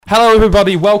Hello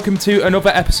everybody, welcome to another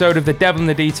episode of the Devil in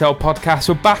the Detail podcast.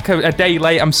 We're back a day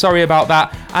late, I'm sorry about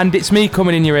that, and it's me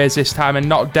coming in your ears this time and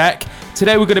not Deck.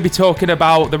 Today we're going to be talking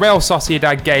about the Real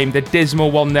Sociedad game, the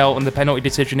dismal 1-0 and the penalty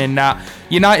decision in that.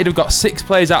 United have got 6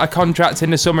 players out of contract in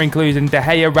the summer, including De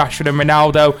Gea, Rashford and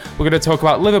Ronaldo. We're going to talk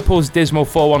about Liverpool's dismal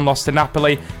 4-1 loss to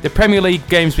Napoli, the Premier League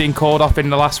games being called off in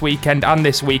the last weekend and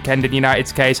this weekend in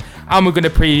United's case, and we're going to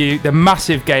preview the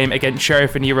massive game against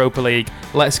Sheriff in the Europa League.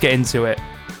 Let's get into it.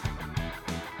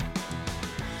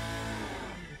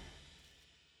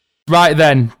 Right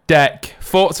then, Deck,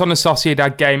 thoughts on the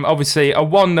Sociedad game? Obviously, a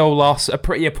 1-0 loss, a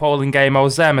pretty appalling game. I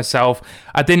was there myself.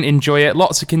 I didn't enjoy it.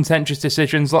 Lots of contentious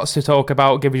decisions, lots to talk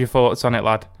about. Give us your thoughts on it,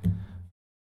 lad.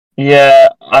 Yeah,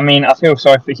 I mean, I feel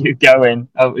sorry for you going.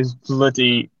 It was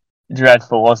bloody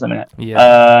dreadful, wasn't it?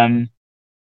 Yeah.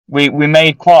 We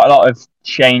made quite a lot of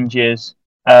changes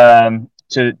to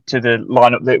the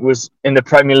lineup that was in the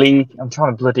Premier League. I'm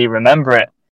trying to bloody remember it,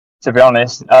 to be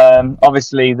honest.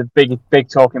 Obviously, the big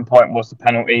talking point was the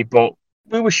penalty, but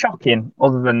we were shocking.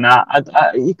 Other than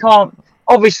that, you can't.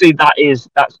 Obviously,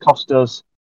 that's cost us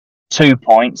 2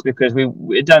 points because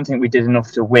we don't think we did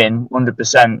enough to win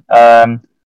 100%.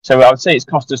 So I would say it's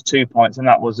cost us 2 points, and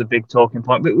that was a big talking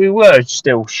point. But we were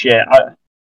still shit. I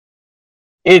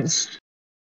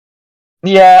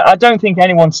don't think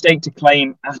anyone staked a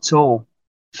claim at all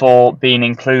for being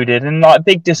included, and like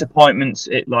big disappointments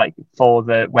for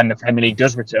when the Premier League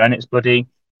does return, it's bloody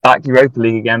back Europa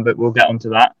League again, but we'll get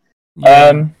onto that.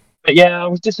 Yeah. But yeah, I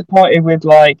was disappointed with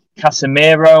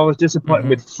Casemiro. I was disappointed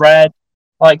with Fred.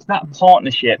 Like that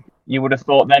partnership, you would have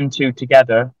thought them two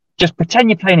together. Just pretend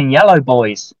you're playing in yellow,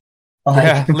 boys.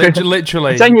 Yeah,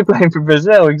 literally. Pretend you're playing for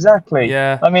Brazil, exactly.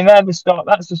 Yeah. I mean, that's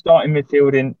the starting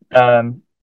midfield in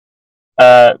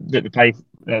that they play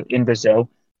in Brazil.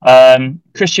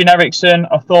 Christian Eriksen,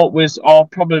 I thought was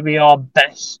probably our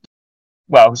best,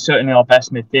 certainly our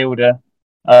best midfielder.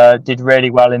 Did really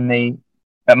well in the.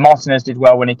 Martinez did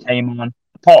well when he came on.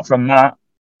 Apart from that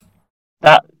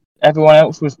everyone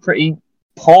else was pretty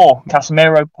poor.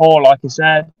 Casemiro poor, like I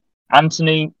said.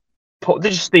 Anthony, poor.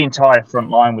 Just the entire front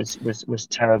line was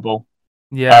terrible.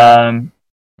 Yeah.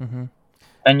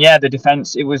 And yeah, the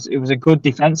defense. It was a good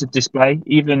defensive display.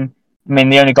 Even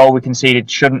the only goal we conceded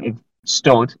shouldn't have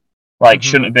stood,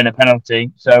 shouldn't have been a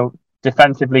penalty. So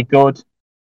defensively good,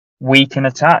 weak in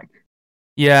attack.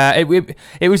 Yeah,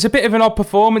 it was a bit of an odd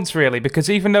performance, really, because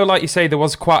even though, like you say, there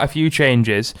was quite a few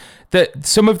changes, that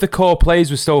some of the core plays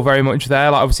were still very much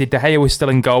there. Like obviously, De Gea was still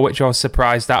in goal, which I was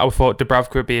surprised at. I thought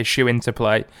Dubravka would be a shoe-in to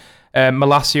play.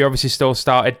 Malacia obviously still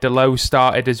started. Deleuze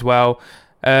started as well.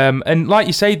 And like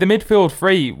you say, the midfield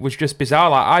three was just bizarre.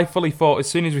 Like I fully thought as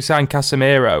soon as we signed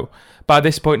Casemiro, by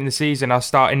this point in the season, our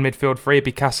starting midfield three would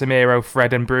be Casemiro,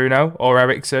 Fred and Bruno, or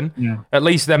Eriksen. Yeah. At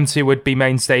least them two would be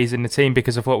mainstays in the team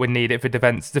because I thought we'd need it for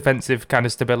defensive kind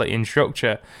of stability and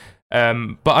structure.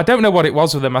 But I don't know what it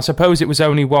was with them. I suppose it was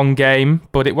only one game,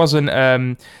 but it wasn't,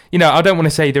 I don't want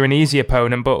to say they're an easy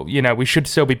opponent, but, we should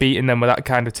still be beating them with that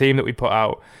kind of team that we put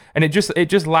out. And it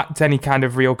just lacked any kind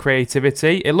of real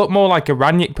creativity. It looked more like a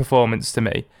Rangnick performance to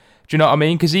me. Do you know what I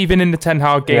mean? Because even in the Ten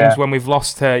Hag games when we've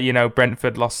lost to,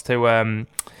 Brentford, lost to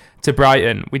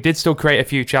Brighton, we did still create a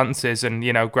few chances and,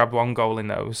 grab one goal in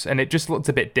those. And it just looked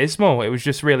a bit dismal. It was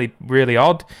just really, really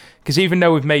odd. Because even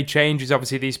though we've made changes,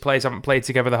 obviously these players haven't played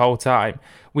together the whole time.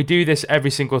 We do this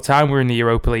every single time we're in the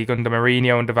Europa League under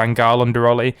Mourinho, under Van Gaal, under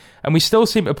Ollie. And we still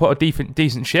seem to put a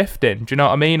decent shift in. Do you know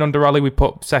what I mean? Under Ollie, we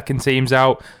put second teams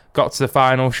out, got to the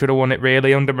final, should have won it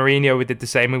really. Under Mourinho, we did the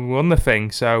same and we won the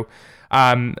thing. So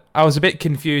I was a bit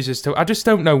confused as to. I just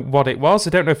don't know what it was. I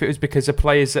don't know if it was because the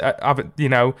players that haven't,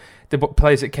 the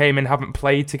players that came in haven't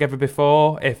played together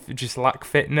before, if it just lack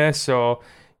fitness, or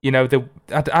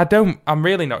I'm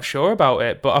really not sure about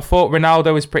it. But I thought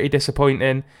Ronaldo was pretty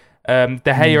disappointing. De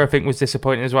Gea, I think, was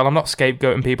disappointing as well. I'm not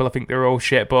scapegoating people. I think they're all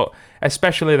shit, but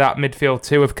especially that midfield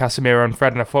two of Casemiro and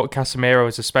Fred. And I thought Casemiro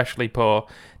was especially poor.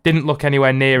 Didn't look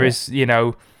anywhere near as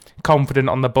confident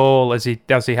on the ball as he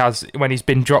has when he's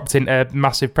been dropped into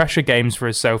massive pressure games for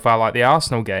us so far, like the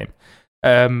Arsenal game.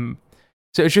 So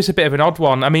it was just a bit of an odd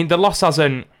one. I mean, the loss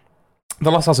hasn't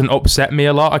upset me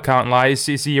a lot, I can't lie. It's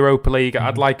the Europa League.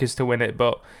 I'd like us to win it,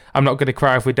 but I'm not going to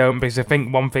cry if we don't, because I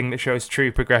think one thing that shows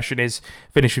true progression is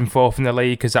finishing fourth in the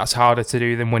league, because that's harder to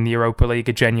do than win the Europa League.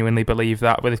 I genuinely believe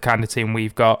that with the kind of team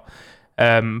we've got.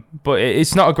 But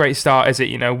it's not a great start, is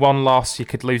it? One loss, you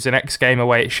could lose the next game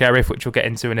away at Sheriff, which we'll get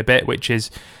into in a bit, which is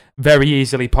very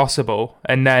easily possible,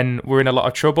 and then we're in a lot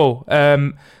of trouble.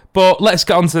 But let's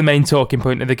get on to the main talking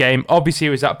point of the game. Obviously,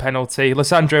 it was that penalty.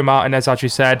 Lisandro Martinez, as you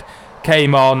said,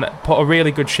 came on, put a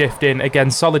really good shift in. Again,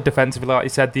 solid defensively, like you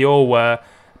said, they all were.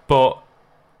 but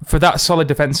for that solid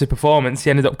defensive performance, he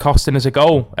ended up costing us a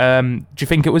goal. Do you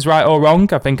think it was right or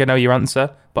wrong? I think I know your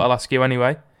answer, but I'll ask you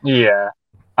anyway. Yeah,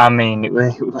 I mean, it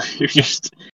was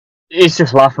just. It's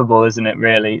just laughable, isn't it?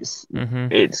 Really,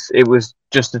 it was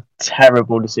just a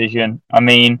terrible decision. I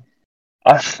mean,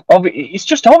 it's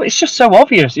just so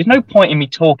obvious. There's no point in me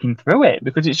talking through it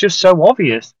because it's just so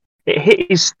obvious. It hit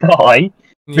his thigh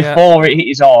before it hit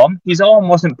his arm. His arm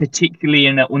wasn't particularly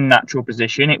in an unnatural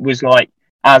position. It was like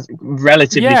as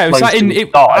relatively close to his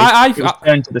thigh. It was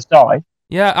turned to the side.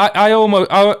 Yeah, I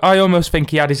almost think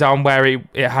he had his arm where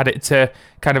it had it to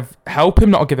kind of help him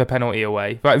not give a penalty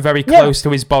away. Like very close to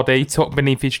his body, tucked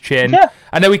beneath his chin. Yeah.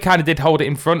 I know he kind of did hold it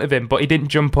in front of him, but he didn't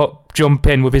jump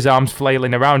in with his arms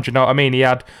flailing around. You know what I mean? He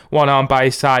had one arm by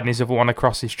his side and his other one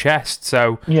across his chest.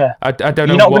 So I don't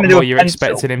know what more you're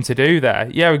expecting him to do there.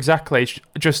 Yeah, exactly. It's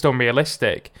just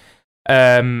unrealistic.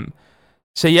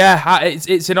 So yeah,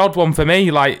 it's an odd one for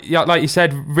me. Like you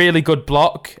said, really good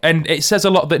block, and it says a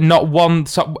lot that not one.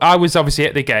 I was obviously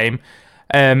at the game.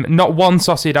 Not one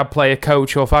Sociedad player,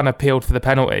 coach, or fan appealed for the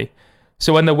penalty.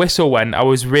 So when the whistle went, I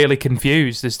was really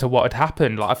confused as to what had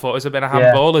happened. Like I thought, has there been a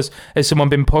handball? Has someone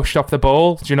been pushed off the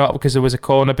ball? Do you know? Because there was a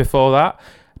corner before that.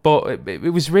 But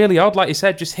it was really odd, like you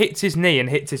said, just hits his knee and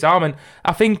hits his arm. And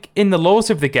I think in the laws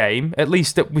of the game, at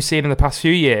least that we've seen in the past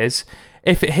few years,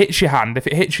 if it hits your hand, if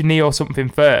it hits your knee or something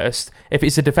first, if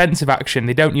it's a defensive action,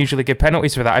 they don't usually give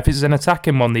penalties for that. If it's an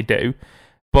attacking one, they do.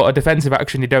 But a defensive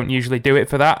action, they don't usually do it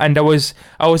for that. And I was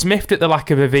miffed at the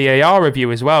lack of a VAR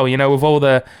review as well. You know, with all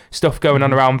the stuff going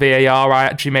on around VAR, I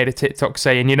actually made a TikTok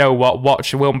saying, you know what,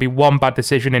 watch, there won't be one bad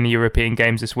decision in the European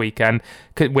games this week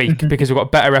because we've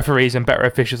got better referees and better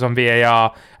officials on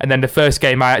VAR. And then the first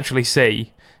game I actually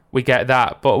see, we get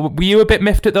that. But were you a bit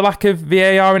miffed at the lack of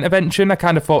VAR intervention? I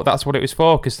kind of thought that's what it was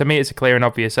for, because to me it's a clear and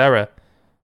obvious error.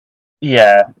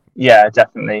 Yeah,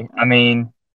 definitely. I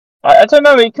mean, I don't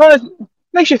know, it kind of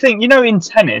makes you think, you know, in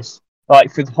tennis,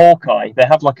 like with Hawkeye, they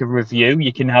have like a review,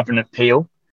 you can have an appeal.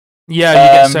 Yeah,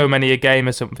 you get so many a game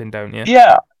or something, don't you?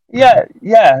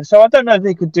 Yeah. So I don't know if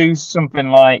they could do something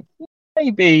like,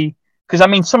 maybe, because I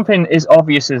mean, something as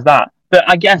obvious as that. But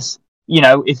I guess, you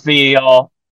know, if VAR,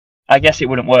 I guess it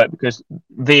wouldn't work because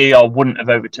VAR wouldn't have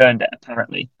overturned it,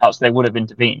 apparently, else they would have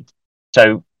intervened.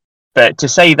 So, but to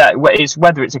say that it's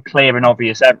whether it's a clear and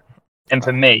obvious error, and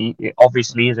for me, it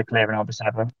obviously is a clear and obvious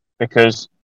error, because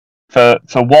for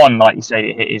one, like you say,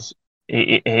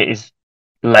 it hit his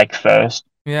leg first,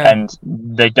 and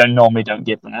they normally don't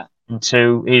give that. And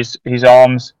two, his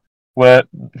arms were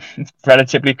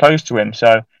relatively close to him,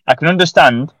 so I can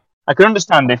understand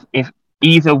if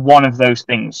either one of those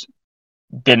things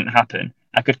didn't happen.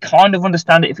 I could kind of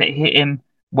understand it if it hit him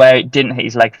where it didn't hit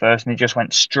his leg first and it just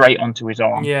went straight onto his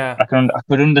arm. Yeah, I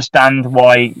could understand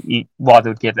why they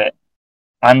would give it,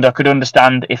 and I could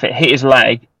understand if it hit his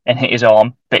leg and hit his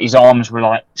arm, but his arms were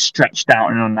like stretched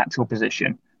out in an unnatural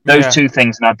position. Those two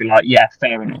things, and I'd be like, yeah,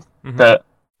 fair enough. Mm-hmm. But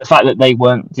the fact that they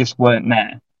weren't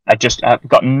there, I've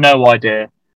got no idea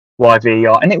why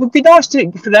VAR. And it would be nice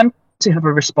for them to have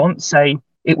a response, say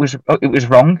it was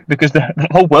wrong, because the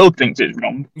whole world thinks it's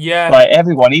wrong. Yeah, like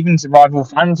everyone, even rival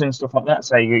fans and stuff like that,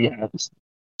 say, yeah, it's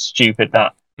stupid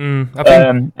that.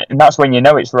 And that's when you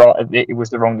know it's right. It was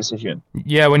the wrong decision.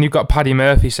 Yeah, when you've got Paddy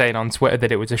Murphy saying on Twitter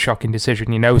that it was a shocking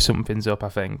decision, you know something's up, I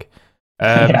think.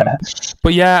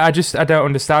 But yeah, I don't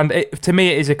understand. To me,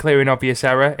 it is a clear and obvious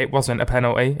error. It wasn't a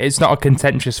penalty. It's not a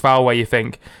contentious foul where you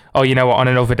think, oh, you know what, on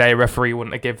another day a referee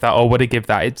wouldn't have given that or would have given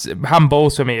that. It's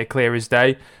handballs for me are clear as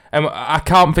day. And I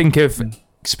can't think of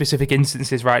specific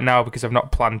instances right now because I've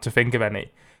not planned to think of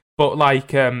any. But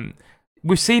like,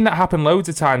 we've seen that happen loads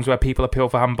of times where people appeal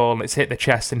for handball and it's hit the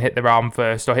chest and hit their arm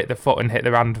first, or hit the foot and hit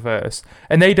their hand first.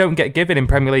 And they don't get given in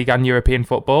Premier League and European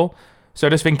football. So I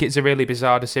just think it's a really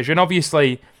bizarre decision.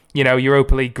 Obviously, you know,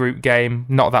 Europa League group game,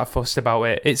 not that fussed about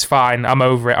it. It's fine. I'm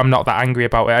over it. I'm not that angry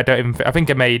about it. I think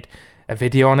I made a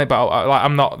video on it, but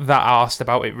I'm not that arsed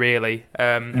about it really.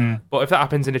 But if that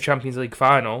happens in a Champions League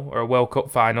final or a World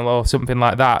Cup final or something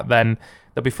like that, then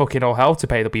there'll be fucking all hell to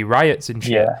pay. There'll be riots and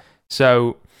shit. Yeah.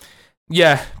 So,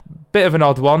 yeah, bit of an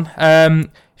odd one.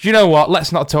 You know what?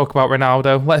 Let's not talk about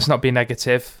Ronaldo. Let's not be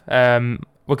negative.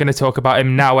 We're going to talk about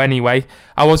him now anyway.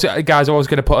 I was going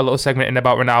to put a little segment in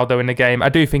about Ronaldo in the game. I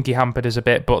do think he hampered us a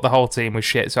bit, but the whole team was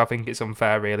shit, so I think it's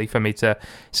unfair, really, for me to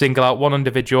single out one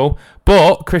individual.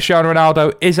 But Cristiano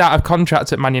Ronaldo is out of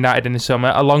contract at Man United in the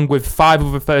summer, along with 5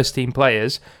 other first-team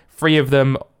players. 3 of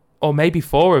them, or maybe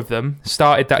 4 of them,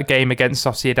 started that game against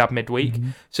Sociedad midweek. Mm-hmm.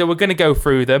 So we're going to go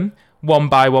through them one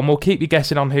by one. We'll keep you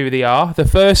guessing on who they are. The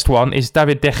first one is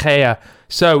David De Gea.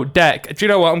 So, Dec, do you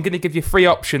know what? I'm going to give you 3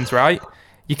 options, right?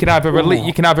 You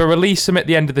can either release them at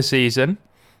the end of the season.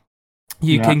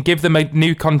 You can give them a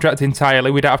new contract entirely.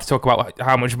 We don't have to talk about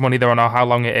how much money they're on or how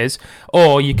long it is.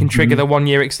 Or you can trigger the 1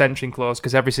 year extension clause,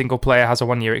 because every single player has a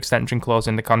 1 year extension clause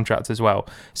in the contract as well.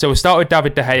 So we'll start with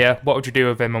David De Gea. What would you do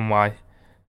with him and why?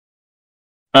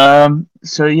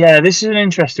 So this is an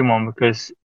interesting one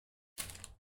because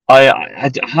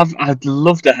I'd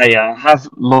love De Gea. I have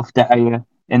loved De Gea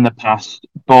in the past,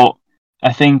 but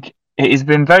I think it has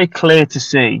been very clear to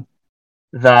see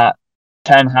that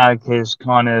Ten Hag has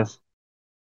kind of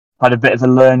had a bit of a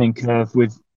learning curve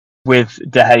with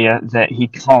De Gea, that he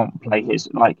can't play his,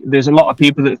 like, there's a lot of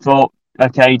people that thought,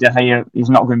 okay, De Gea is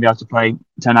not going to be able to play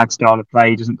Ten Hag's style of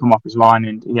play. He doesn't come off his line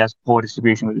and he has poor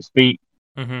distribution with his feet.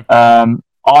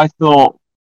 I thought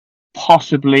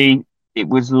possibly it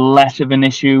was less of an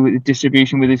issue with the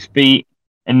distribution with his feet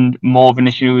and more of an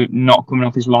issue not coming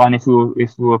off his line if we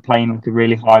were playing like a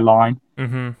really high line.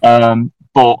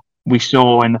 But we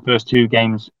saw in the first two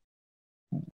games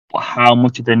how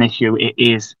much of an issue it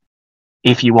is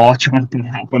if you are trying to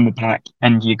help from the back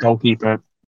and your goalkeeper,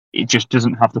 it just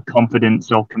doesn't have the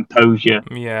confidence or composure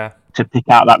to pick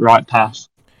out that right pass.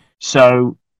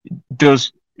 So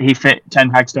does he fit Ten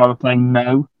Hag's style of playing?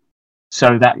 No.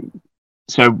 So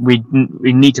we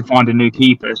need to find a new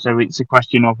keeper. So it's a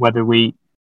question of whether I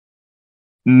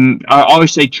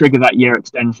always say trigger that year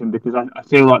extension, because I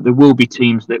feel like there will be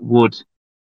teams that would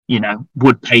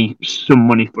pay some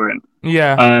money for him.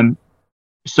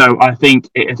 So I think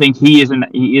he is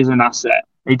an asset.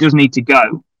 He does need to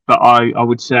go, but I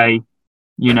would say,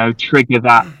 trigger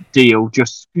that deal.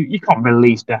 Just, you can't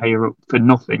release De Gea for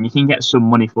nothing. You can get some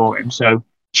money for him. So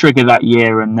trigger that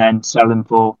year and then sell him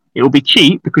for. It'll be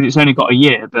cheap because it's only got a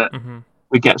year, but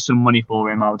we get some money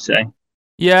for him, I would say.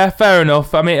 Yeah, fair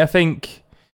enough. I mean, I think.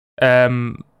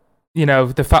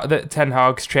 The fact that Ten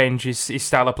Hag's changed his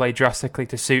style of play drastically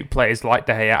to suit players like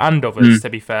De Gea and others, to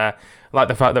be fair, like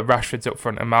the fact that Rashford's up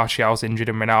front and Martial's injured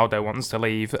and Ronaldo wants to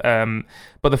leave.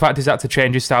 But the fact he's had to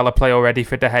change his style of play already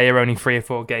for De Gea only 3 or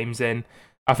 4 games in,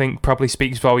 I think probably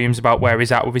speaks volumes about where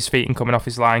he's at with his feet and coming off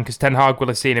his line, because Ten Hag will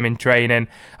have seen him in training.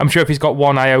 I'm sure if he's got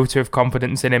one iota of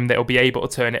confidence in him, that he'll be able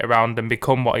to turn it around and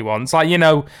become what he wants. Like,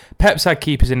 Pep's had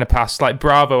keepers in the past, like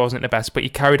Bravo wasn't the best, but he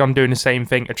carried on doing the same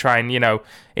thing to try and,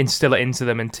 instill it into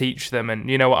them and teach them, and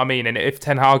you know what I mean? And if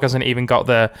Ten Hag hasn't even got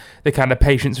the kind of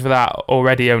patience for that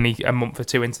already, only a month or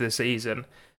 2 into the season,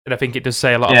 then I think it does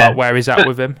say a lot about where he's at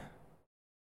with him.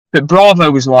 But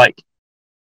Bravo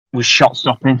was shot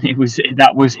stopping.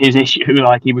 That was his issue.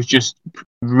 Like, he was just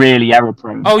really error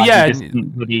prone. Oh, yeah. He just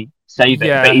didn't really save it.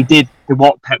 Yeah. But he did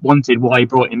what Pep wanted, why he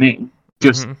brought him in.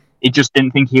 He just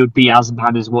didn't think he would be as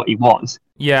bad as what he was.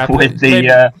 Yeah.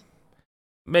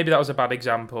 Maybe that was a bad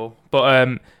example. But,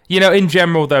 in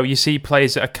general, though, you see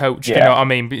players that are coached, you know what I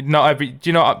mean?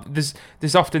 But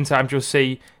there's often times you'll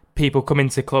see people come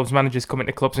into clubs, managers come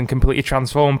into clubs and completely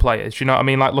transform players. You know what I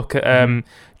mean? Like, look at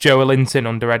Joe Linton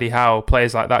under Eddie Howe,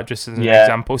 players like that, just as an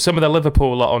example. Some of the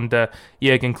Liverpool lot under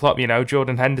Jurgen Klopp,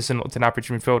 Jordan Henderson looked an average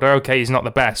midfielder. Okay, he's not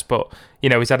the best, but,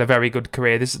 he's had a very good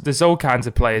career. There's all kinds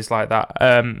of players like that.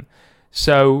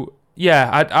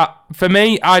 For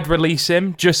me, I'd release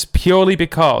him just purely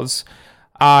because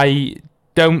I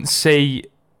don't see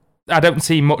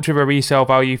much of a resale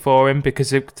value for him, because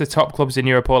the top clubs in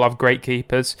Europe all have great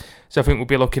keepers. So I think we'll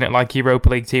be looking at like a Europa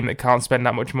League team that can't spend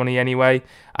that much money anyway,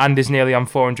 and is nearly on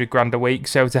 400 grand a week.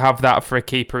 So to have that for a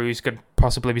keeper who's could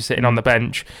possibly be sitting on the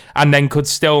bench and then could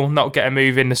still not get a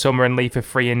move in the summer and leave for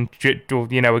free and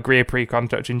agree a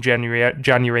pre-contract in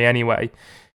January anyway,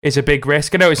 is a big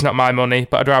risk. I know it's not my money,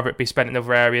 but I'd rather it be spent in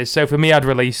other areas. So for me, I'd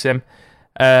release him.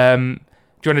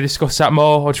 Do you want to discuss that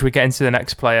more, or should we get into the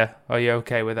next player? Are you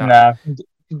okay with that? No,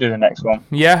 do the next one.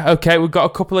 Yeah, okay. We've got a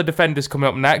couple of defenders coming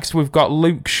up next. We've got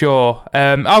Luke Shaw.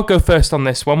 I'll go first on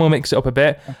this one. We'll mix it up a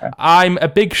bit. Okay. I'm a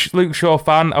big Luke Shaw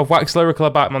fan. I've waxed lyrical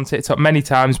about him on TikTok many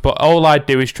times, but all I'd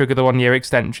do is trigger the 1 year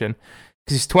extension,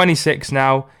 because he's 26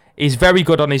 now. He's very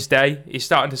good on his day. He's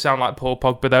starting to sound like Paul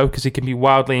Pogba, though, because he can be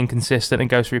wildly inconsistent and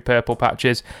go through purple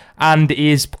patches, and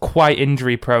he is quite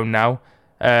injury prone now.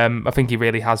 I think he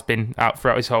really has been out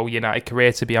throughout his whole United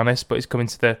career, to be honest, but he's coming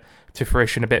to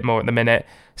fruition a bit more at the minute.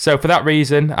 So for that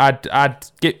reason, I'd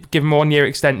give him a 1 year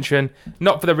extension,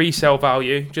 not for the resale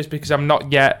value, just because I'm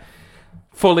not yet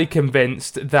fully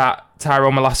convinced that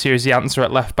Tyrone Malacia is the answer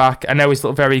at left back. I know he's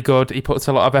looked very good. He puts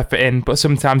a lot of effort in, but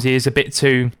sometimes he is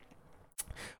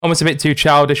almost a bit too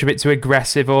childish, a bit too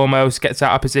aggressive almost, gets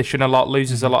out of position a lot,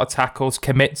 loses a lot of tackles,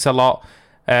 commits a lot.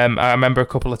 I remember a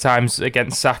couple of times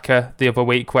against Saka the other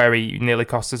week where he nearly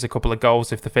cost us a couple of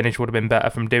goals if the finish would have been better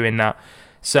from doing that.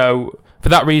 So for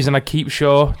that reason, I keep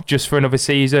Shaw just for another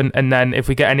season, and then if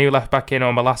we get a new left back in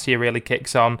or Malacia really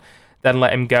kicks on, then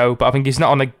let him go. But I think he's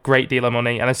not on a great deal of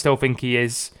money, and I still think he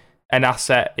is an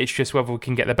asset. It's just whether we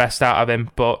can get the best out of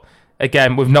him. But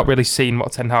again, we've not really seen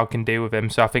what Ten Hag can do with him,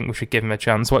 so I think we should give him a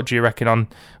chance. What do you reckon on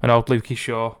an old Lukey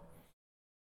Shaw?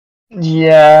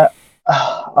 Yeah,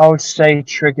 I would say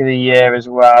trigger the year as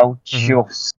well.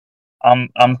 Just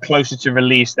I'm closer to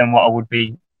release than what I would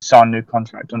be sign a new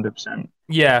contract 100%.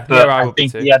 Yeah, but yeah, I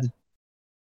think he had.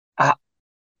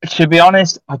 To be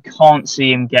honest, I can't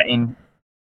see him getting.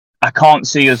 I can't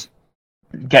see us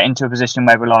getting to a position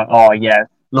where we're like, oh yeah,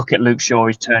 look at Luke Shaw,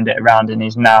 he's turned it around and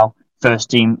he's now first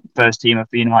team of the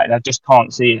United. I just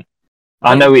can't see it.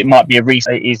 I know it might be a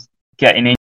reset. He's getting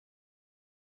in.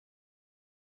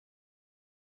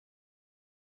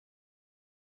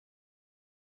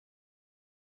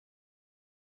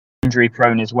 Injury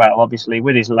prone as well, obviously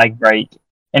with his leg break.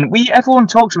 And everyone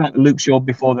talks about Luke Shaw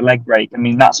before the leg break. I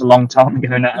mean, that's a long time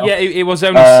ago now. Yeah, it was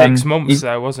only 6 months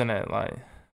though, wasn't it? Like,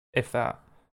 if that.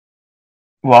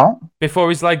 What? Before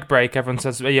his leg break, everyone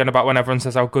says, you know, about when everyone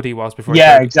says how good he was before.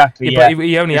 Yeah, exactly. Yeah, but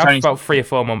he only had about 3 or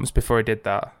 4 months before he did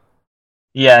that.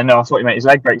 Yeah, no, I thought you meant his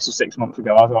leg breaks was 6 months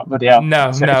ago. I was like, bloody hell.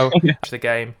 No, the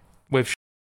game with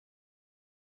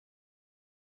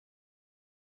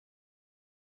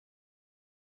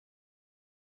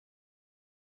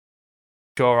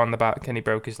Shaw on the back and he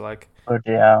broke his leg.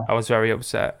 Bloody hell. I was very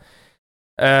upset.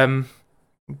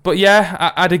 But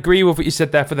yeah, I'd agree with what you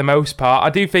said there for the most part. I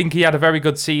do think he had a very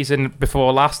good season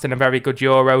before last and a very good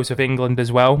Euros with England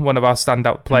as well, one of our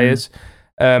standout players.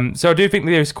 So I do think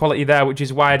there's quality there, which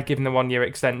is why I'd give him the 1 year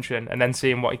extension and then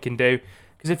seeing what he can do.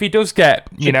 Because if he does get,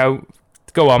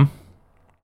 go on.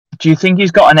 Do you think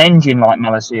he's got an engine like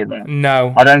Malacia there?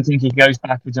 No. I don't think he goes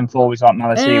backwards and forwards like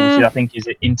Malacia, which I think is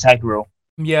integral.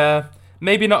 Yeah,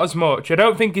 maybe not as much. I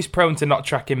don't think he's prone to not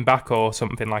tracking back or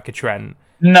something like a Trent.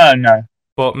 No.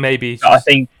 But maybe... I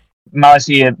think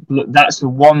Malacia, that's the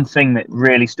one thing that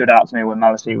really stood out to me when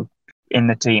Malacia was in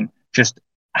the team. Just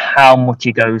how much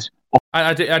he goes up.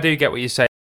 I do get what you're saying.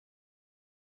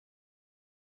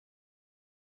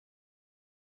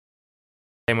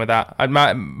 With that,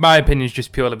 my opinion is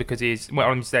just purely because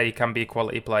on his day he can be a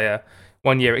quality player.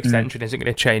 1 year extension isn't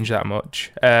going to change that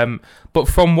much. But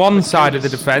from one side of the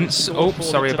defence,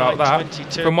 sorry about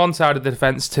that. From one side of the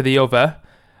defence to the other,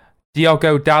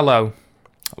 Diogo Dalot.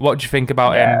 What do you think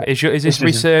about him? Is this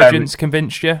resurgence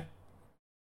convinced you?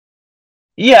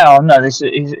 Yeah, no, this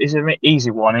is an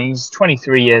easy one. He's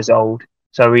 23 years old,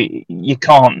 so you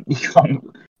can't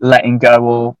let him go,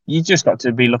 or you just got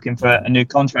to be looking for a new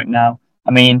contract now.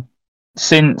 I mean,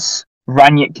 since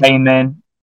Ranić came in,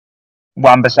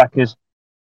 Wan-Bissaka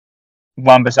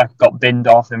got binned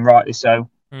off, and rightly so.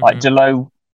 Like Dalot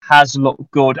has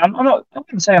looked good. I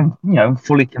wouldn't say I'm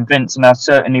fully convinced, and I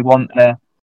certainly want a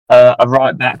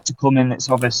right back to come in that's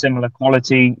of a similar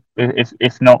quality,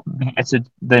 if not better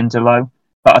than Dalot.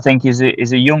 But I think he's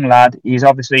a young lad. He's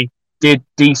obviously did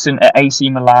decent at AC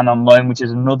Milan on loan, which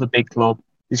is another big club.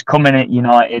 He's coming at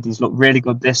United. He's looked really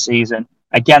good this season.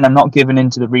 Again, I'm not giving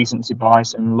into the recency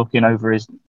bias and looking over his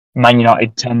Man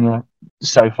United tenure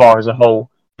so far as a whole.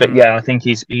 But yeah, I think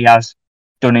he has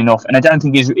done enough. And I don't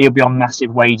think he'll be on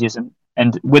massive wages.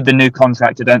 And with the new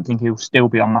contract, I don't think he'll still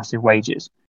be on massive wages.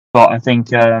 But I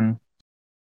think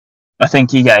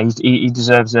he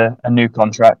deserves a new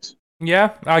contract.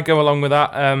 Yeah, I go along with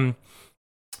that.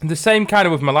 The same kind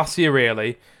of with Malacia,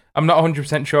 really. I'm not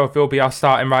 100% sure if he'll be our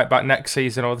starting right back next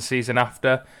season or the season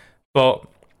after. But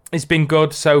he's been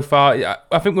good so far.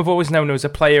 I think we've always known there was a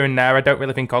player in there. I don't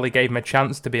really think Ollie gave him a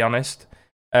chance, to be honest.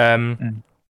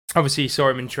 Obviously, you saw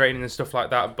him in training and stuff like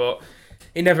that, but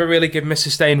he never really gave him a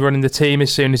sustained run in the team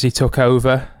as soon as he took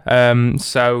over.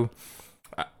 So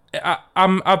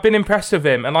I've been impressed with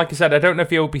him. And like I said, I don't know if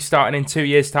he'll be starting in 2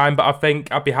 years' time, but I think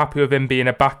I'd be happy with him being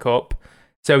a backup.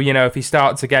 So, if he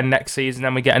starts again next season,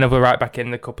 then we get another right back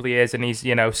in a couple of years and he's,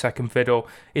 second fiddle.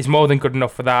 He's more than good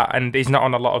enough for that, and he's not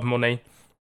on a lot of money.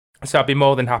 So I'd be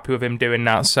more than happy with him doing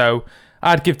that. So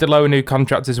I'd give Dalot a new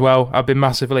contract as well. I've been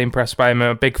massively impressed by him. I'm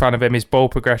a big fan of him. His ball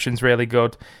progression's really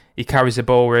good. He carries the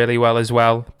ball really well as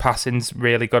well. Passing's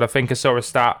really good. I think I saw a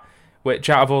stat which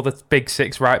out of all the big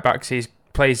six right backs, he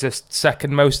plays the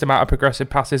second most amount of progressive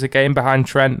passes a game behind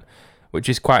Trent, which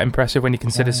is quite impressive when you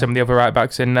consider some of the other right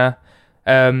backs in there.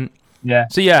 Yeah.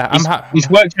 So yeah, he's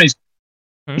worked on his.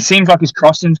 It seems like his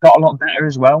crossing's got a lot better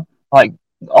as well. Like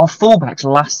our fullbacks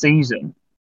last season,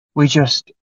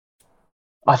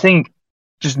 I think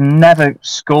just never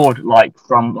scored like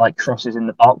from like crosses in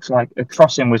the box. Like a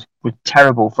crossing was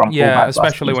terrible from Yeah, fullbacks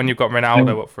especially when you've got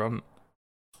Ronaldo up front.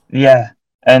 Yeah,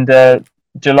 and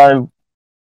Jalot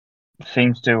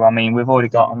seems to. I mean, we've already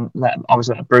got.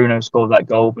 Obviously, Bruno scored that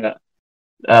goal, but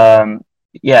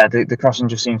yeah, the crossing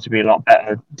just seems to be a lot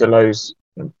better. Jalot's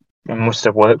must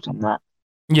have worked on that.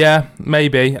 Yeah,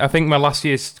 maybe. I think my last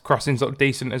year's crossings looked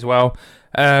decent as well.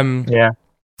 Yeah.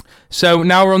 So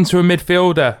now we're on to a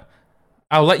midfielder.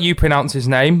 I'll let you pronounce his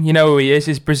name. You know who he is.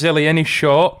 He's Brazilian. He's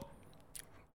short.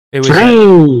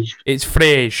 It's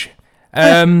Frege.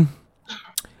 I'll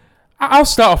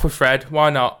start off with Fred. Why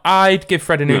not? I'd give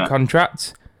Fred a new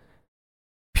contract.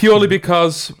 Purely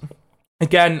because,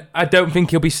 again, I don't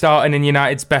think he'll be starting in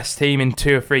United's best team in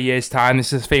 2 or 3 years' time.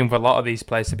 This is a theme for a lot of these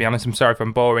players, to be honest. I'm sorry if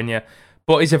I'm boring you.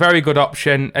 But he's a very good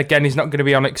option. Again, he's not going to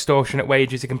be on extortionate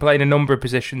wages. He can play in a number of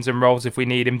positions and roles if we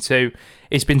need him to.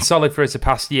 He's been solid for us the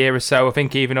past year or so. I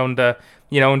think even under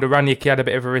Ranić, he had a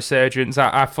bit of a resurgence.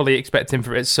 I fully expect him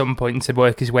at some point to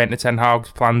work his way into Ten Hag's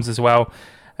plans as well.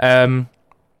 So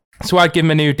I'd give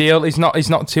him a new deal. He's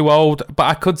not too old, but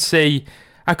I could see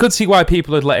why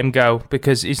people would let him go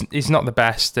because he's not the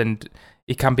best and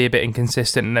he can be a bit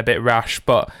inconsistent and a bit rash.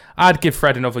 But I'd give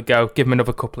Fred another go. Give him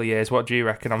another couple of years. What do you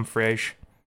reckon on Frege?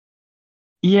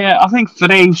 Yeah, I think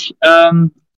Frege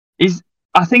is.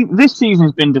 I think this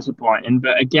season's been disappointing,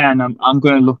 but again, I'm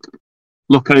going to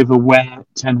look over where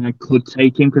Ten Hag could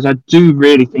take him because I do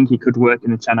really think he could work in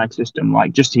the Ten Hag system.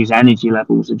 Like, just his energy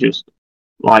levels are just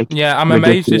like. Yeah, I'm ridiculous.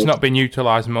 amazed he's not been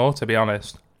utilised more, to be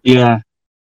honest. Yeah,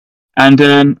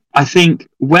 and I think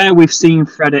where we've seen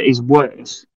Fred at his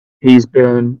worst, he's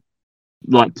been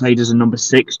like played as a number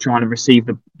 6, trying to receive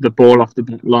the ball off the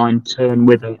back line, turn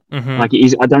with it. Mm-hmm. Like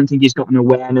I don't think he's got an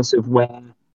awareness of where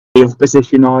the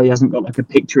opposition are. He hasn't got like a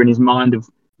picture in his mind of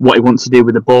what he wants to do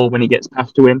with the ball when he gets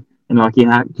passed to him, and like he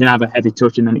can have a heavy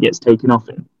touch and then it gets taken off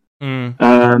him.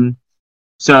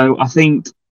 So I think,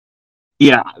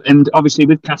 yeah, and obviously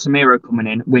with Casemiro coming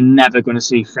in, we're never going to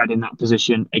see Fred in that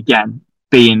position again,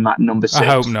 being that number 6. I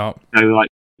hope not. So like,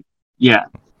 yeah.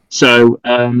 So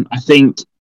I think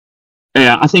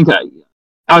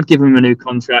I'd give him a new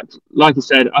contract. Like I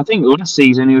said, I think last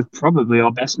season he was probably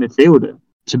our best midfielder.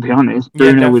 To be honest,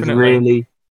 Bruno was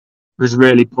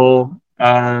really poor.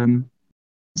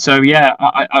 So yeah,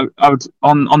 I would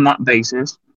on that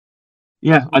basis.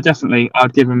 Yeah, I'd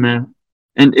give him a.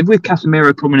 And if with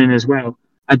Casemiro coming in as well,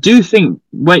 I do think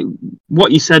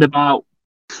what you said about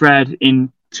Fred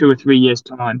in 2 or 3 years'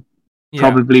 time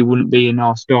probably wouldn't be in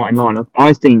our starting lineup.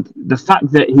 I think the fact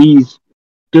that he's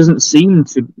doesn't seem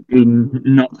to be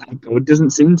not that good, doesn't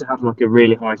seem to have like a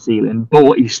really high ceiling,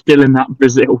 but he's still in that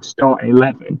Brazil starting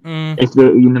 11. If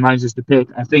the manager's to pick,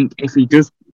 I think if he does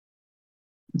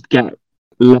get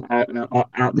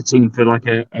out the team for like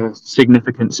a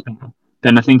significant spell,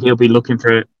 then I think he'll be looking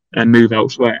for a move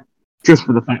elsewhere, just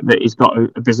for the fact that he's got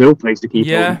a Brazil place to keep.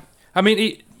 Yeah, I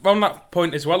mean, on that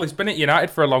point as well, he's been at United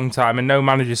for a long time and no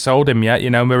manager sold him yet. You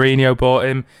know, Mourinho bought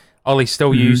him, Ollie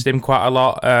still used him quite a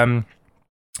lot.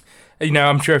 You know,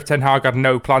 I'm sure if Ten Hag had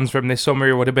no plans for him this summer,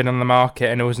 he would have been on the market,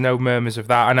 and there was no murmurs of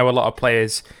that. I know a lot of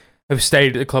players have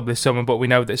stayed at the club this summer, but we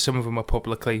know that some of them were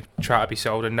publicly trying to be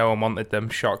sold, and no one wanted them.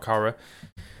 Shock horror.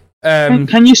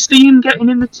 Can you see him getting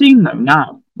in the team though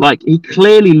now? Like, he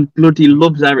clearly bloody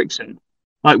loves Eriksen.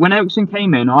 Like, when Eriksen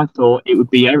came in, I thought it would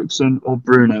be Eriksen or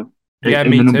Bruno. Yeah, in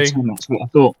me the number too. 10, that's what I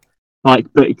thought. Like,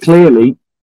 but clearly,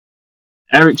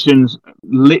 Eriksen's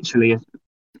literally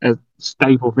a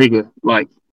staple figure. Like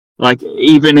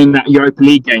even in that Europa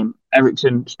League game,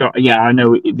 Eriksen started. Yeah, I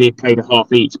know they played a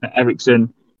half each, but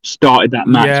Eriksen started that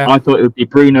match. Yeah. I thought it would be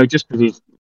Bruno just because he's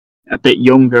a bit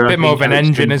younger. A bit more of an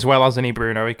engine as well, hasn't he,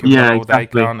 Bruno? He can run all day,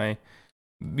 can't he?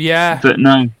 Yeah. But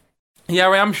no. Yeah,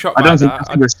 I am shocked. I don't think that's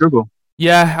going to struggle.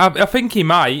 Yeah, I think he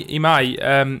might. He might.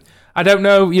 I don't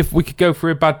know if we could go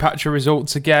through a bad patch of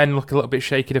results again, look a little bit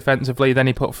shaky defensively, then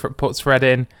he puts Fred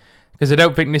in. Because I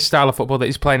don't think this style of football that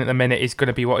he's playing at the minute is going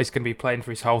to be what he's going to be playing for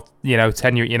his whole,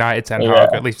 tenure at United, Ten Hag.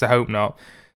 At least I hope not.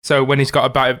 So when he's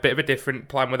got a bit of a different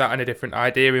plan with that and a different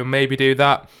idea, he'll maybe do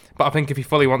that. But I think if he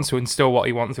fully wants to instill what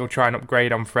he wants, he'll try and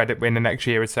upgrade on Fred in the next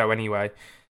year or so anyway.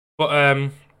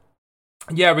 But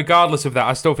yeah, regardless of that,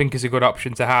 I still think it's a good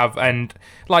option to have. And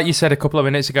like you said a couple of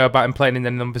minutes ago about him playing in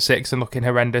the number 6 and looking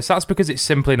horrendous, that's because it's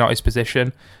simply not his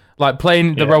position. Like,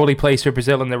 playing the role he plays for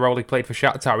Brazil and the role he played for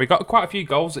Shakhtar, he got quite a few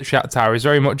goals at Shakhtar. He's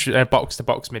very much a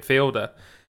box-to-box midfielder.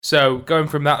 So going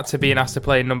from that to being asked to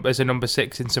play as a number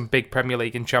 6 in some big Premier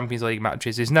League and Champions League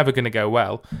matches is never going to go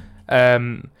well.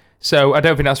 So I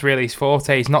don't think that's really his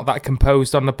forte. He's not that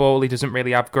composed on the ball. He doesn't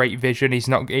really have great vision. He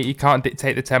can't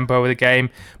dictate the tempo of the game.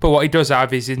 But what he does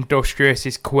have is industrious,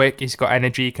 he's quick, he's got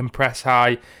energy, he can press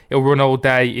high, he'll run all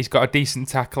day, he's got a decent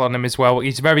tackle on him as well.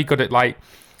 He's very good at like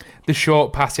the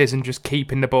short passes and just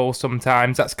keeping the ball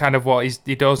sometimes. That's kind of what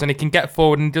he does. And he can get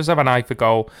forward and he does have an eye for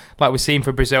goal, like we've seen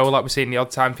for Brazil, like we've seen the odd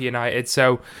time for United.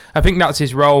 So I think that's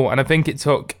his role. And I think it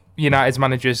took United's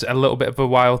managers a little bit of a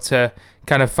while to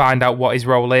kind of find out what his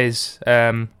role is.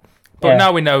 But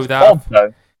now we know that. Odd,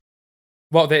 though.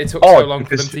 What, that it took so long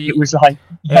for them to... It was like,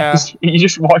 you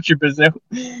just watch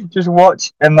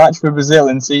a match for Brazil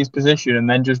and see his position and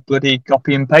then just bloody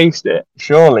copy and paste it,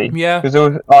 surely. Yeah. Because it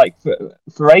was like,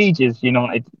 for ages,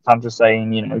 United fans were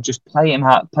saying, just play him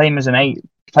as an 8,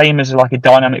 play him as like a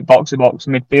dynamic box-to-box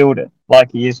midfielder,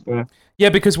 like he is for... Yeah,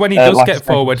 because when he does get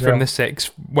forward from the 6,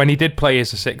 when he did play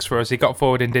as a 6 for us, he got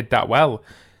forward and did that well.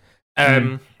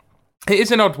 It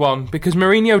is an odd one, because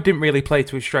Mourinho didn't really play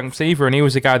to his strengths either, and he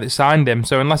was the guy that signed him,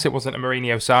 so unless it wasn't a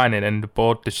Mourinho signing and the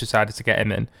board just decided to get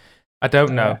him in, I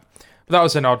don't know. But that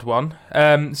was an odd one.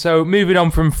 So moving on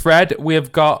from Fred,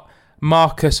 we've got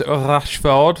Marcus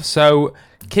Rashford. So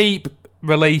keep,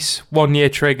 release, 1 year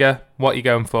trigger, what are you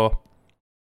going for?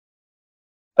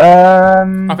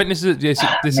 I think this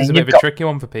is a bit of a tricky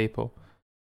one for people.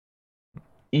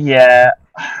 Yeah.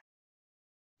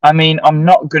 I mean, I'm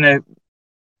not going to,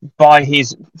 by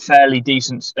his fairly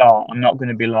decent start, I'm not going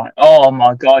to be like, oh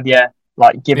my God, yeah.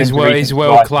 Like, given his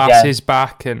world class is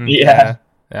back. And yeah,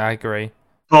 I agree.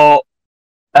 But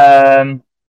I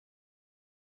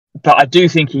do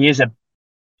think he is a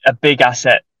big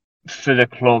asset for the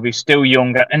club. He's still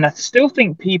younger. And I still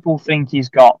think people think he's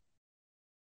got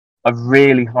a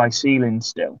really high ceiling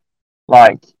still.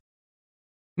 Like,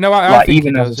 no, I think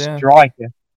even he as does, a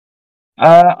striker.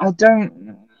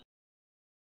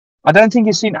 I don't think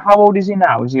he's seen. How old is he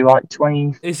now? Is he like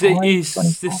 20? He's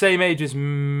the same age as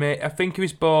me. I think he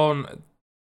was born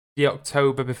the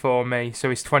October before me, so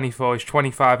he's 24. He's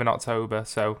 25 in October,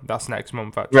 so that's next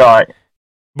month actually. Right.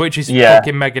 Which is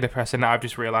fucking mega depressing. That I've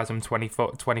just realised I'm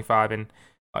 25 in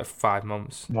like 5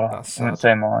 months. Well, that's sad.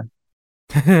 Same mine.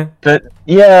 But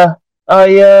yeah,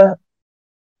 I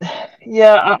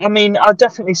mean, I'll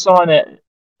definitely sign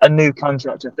a new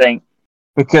contract, I think,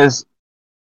 because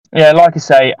like I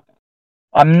say,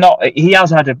 I'm not. He has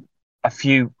had a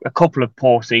couple of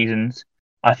poor seasons.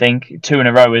 I think 2 in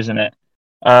a row, isn't it?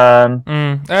 But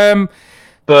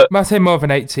might say more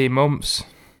than 18 months.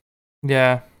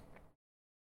 Yeah.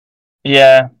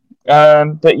 Yeah.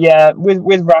 But yeah,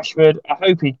 with Rashford, I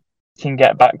hope he can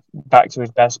get back to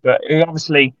his best. But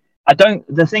obviously, I don't.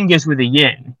 The thing is, with a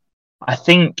year, I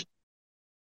think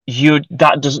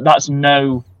that's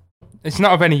no. It's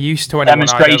not of any use to anyone.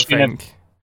 Demonstration I don't think.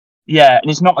 And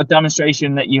it's not a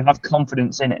demonstration that you have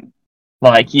confidence in him.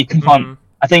 Like, you can't.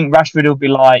 I think Rashford will be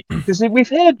like, because we've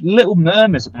heard little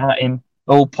murmurs about him.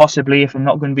 Oh, possibly if I'm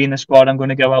not going to be in the squad, I'm going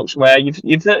to go elsewhere.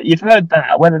 You've heard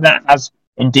that. Whether that has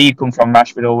indeed come from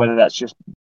Rashford or whether that's just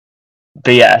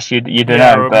BS, you don't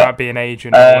know. Or it might be an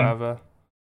agent or whatever.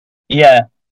 Yeah.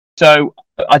 So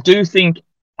I don't think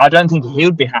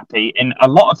he'll be happy. And a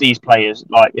lot of these players,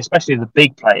 like especially the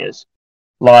big players,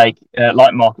 like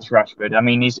Marcus Rashford. I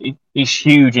mean, he's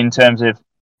huge in terms of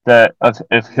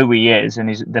of who he is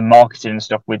and the marketing and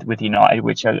stuff with United,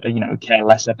 which I care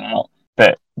less about.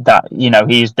 But that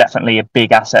he's definitely a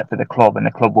big asset for the club, and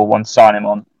the club will want to sign him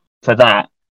on for that.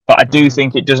 But I do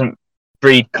think it doesn't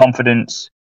breed confidence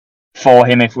for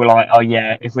him if we're like, oh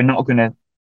yeah, if we're not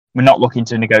looking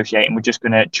to negotiate and we're just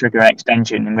going to trigger an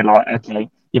extension, and we're like, okay,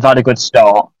 you've had a good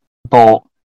start, but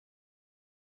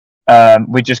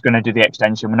we're just going to do the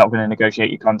extension. We're not going to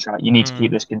negotiate your contract. You need to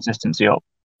keep this consistency up.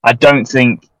 I don't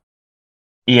think.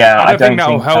 Yeah, I don't think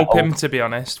that'll help him, to be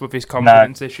honest, with his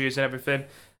confidence issues and everything.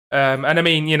 And I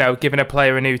mean, giving a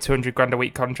player a new $200,000 a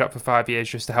week contract for 5 years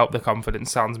just to help the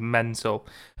confidence sounds mental.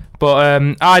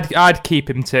 But I'd keep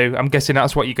him too. I'm guessing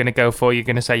that's what you're going to go for. You're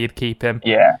going to say you'd keep him.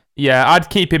 Yeah, I'd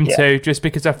keep him too, just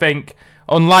because I think,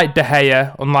 unlike De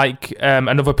Gea, unlike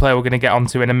another player we're going to get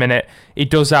onto in a minute, he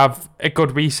does have a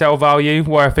good resale value,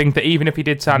 where I think that even if he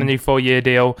did sign a new 4-year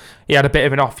deal, he had a bit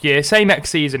of an off year. Say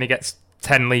next season he gets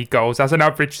 10 league goals. As an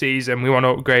average season, we want to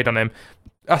upgrade on him.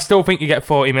 I still think you get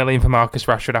 40 million for Marcus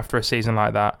Rashford after a season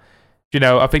like that.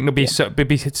 I think there'll be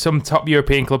some top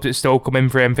European clubs that still come in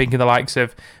for him, thinking the likes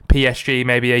of PSG,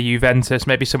 maybe a Juventus,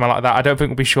 maybe someone like that. I don't think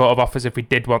we'll be short of offers if we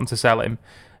did want to sell him.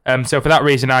 So for that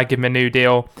reason, I'd give him a new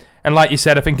deal. And like you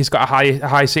said, I think he's got a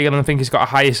high ceiling. I think he's got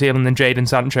a higher ceiling than Jadon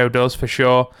Sancho does, for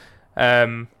sure.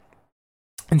 In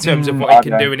terms of what he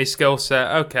can do in his skill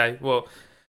set. Okay, well,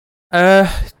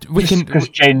 We can because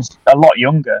Jaden's a lot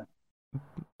younger.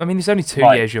 I mean, he's only 2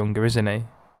 Like- years younger, isn't he?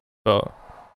 But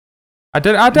I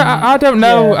don't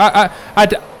know. Yeah.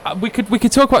 We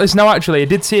could talk about this now. Actually, I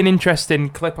did see an interesting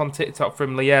clip on TikTok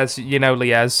from Liez. You know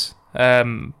Liez.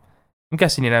 I'm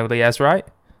guessing you know Liez, right?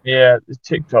 Yeah, the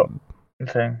TikTok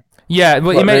thing. Yeah,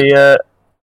 well, What,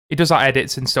 he does like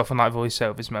edits and stuff and like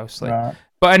voiceovers mostly. right.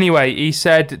 But anyway, he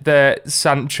said that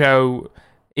Sancho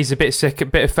is a bit sick, a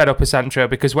bit fed up of Sancho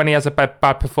because when he has a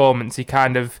bad performance, he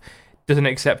kind of doesn't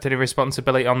accept any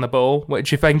responsibility on the ball,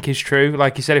 which I think is true.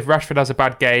 Like he said, if Rashford has a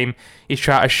bad game, he's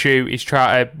trying to shoot, he's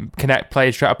trying to connect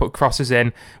plays, trying to put crosses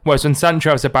in. Whereas when Sancho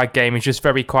has a bad game, he's just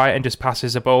very quiet and just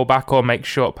passes the ball back or makes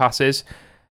short passes.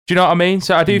 Do you know what I mean?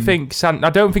 So I do think I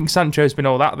don't think Sancho's been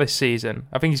all that this season.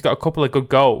 I think he's got a couple of good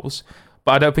goals,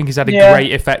 but I don't think he's had a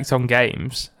great effect on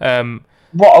games.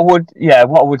 What I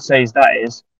would say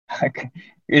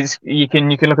is you can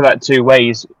look at that two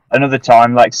ways. Another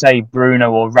time, like say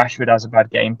Bruno or Rashford has a bad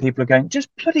game, people are going, just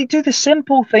bloody do the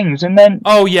simple things, and then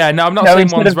Oh yeah, no, I'm not saying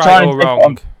one's right or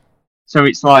wrong. So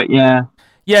it's like, yeah,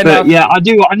 but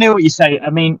I know what you say. I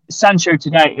mean, Sancho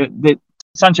today,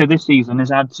 Sancho this season has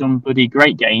had some bloody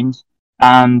great games,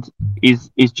 and is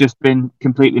just been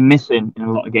completely missing in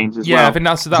a lot of games as well. Yeah, I think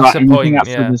that's the point.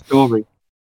 That's the story.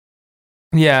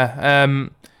 Yeah.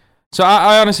 So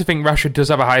I honestly think Rashford does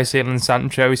have a higher ceiling than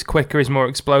Sancho. He's quicker, he's more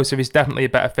explosive, he's definitely a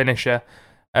better finisher.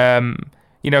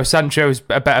 Sancho's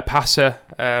a better passer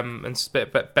and a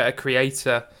better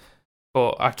creator.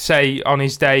 But I'd say on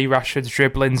his day, Rashford's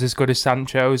dribbling's as good as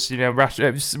Sancho's.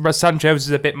 Sancho's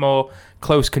is a bit more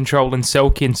close control and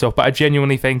silky and stuff. But I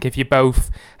genuinely think if you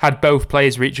had both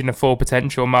players reaching their full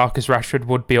potential, Marcus Rashford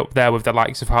would be up there with the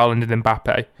likes of Haaland and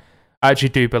Mbappe. I actually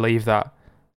do believe that.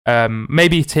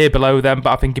 Maybe a tier below them,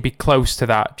 but I think he'd be close to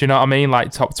that. Do you know what I mean?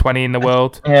 Like top 20 in the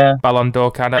world. Yeah. Ballon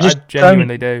d'Or kind of. I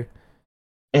genuinely do.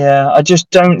 Yeah, I just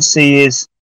don't see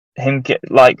him get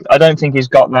I don't think he's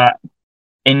got that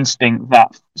instinct,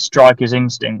 that striker's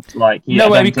instinct. Like he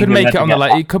could make it on the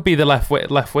left. It could be the left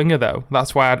winger though.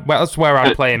 That's where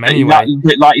I'd play him anyway.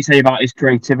 Like you say about his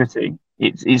creativity,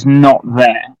 it's not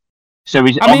there. So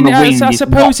he's on the wing. I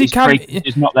suppose he can.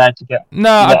 He's not there to get.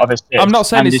 No, I'm not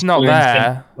saying it's not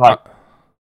there.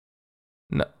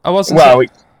 No, I wasn't. Well,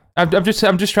 I'm just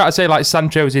trying to say like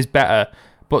Sancho's is better.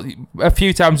 But a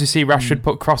few times you see Rashford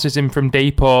put crosses in from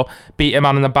deep or beat a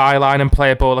man in the byline and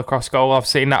play a ball across goal. I've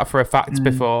seen that for a fact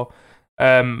before.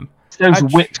 Those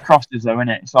whipped crosses, though, isn't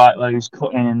it? It's like those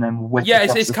cutting and then whipping. Yeah,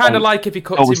 it's kind of like if he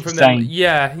cuts in from the.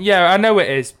 Yeah, I know it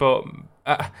is, but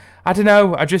I don't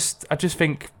know. I just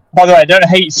think. By the way, I don't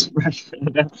hate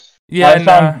Rashford. Yeah, I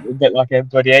sound a bit like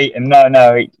everybody hate him.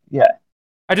 No, yeah.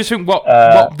 I just think what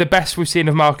the best we've seen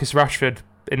of Marcus Rashford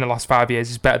in the last 5 years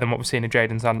is better than what we've seen of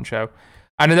Jadon Sancho.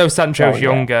 And I know Sancho's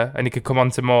younger and he could come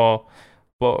on to more,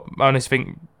 but I honestly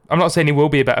think I'm not saying he will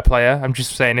be a better player. I'm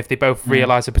just saying if they both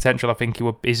realise the potential, I think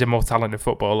he's a more talented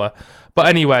footballer. But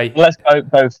anyway, let's hope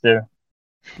both do.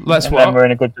 Then we're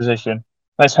in a good position.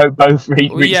 Let's hope both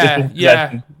reach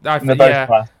yeah.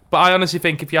 Class. But I honestly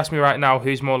think if you ask me right now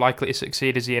who's more likely to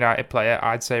succeed as a United player,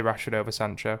 I'd say Rashford over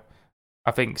Sancho.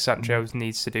 I think Sancho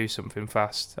needs to do something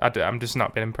fast. I'm just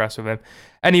not been impressed with him.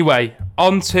 Anyway,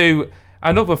 on to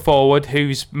another forward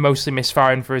who's mostly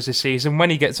misfiring for us this season.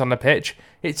 When he gets on the pitch,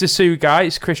 it's a Sue guy.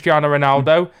 It's Cristiano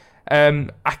Ronaldo.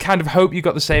 I kind of hope you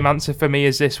got the same answer for me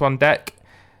as this one, Deck.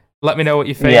 Let me know what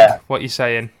you think. Yeah. What you're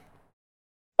saying.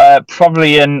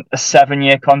 Probably in a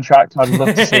 7-year contract. I'd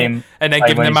love to see him. And then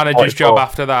give him the manager's job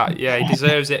after that. Yeah, he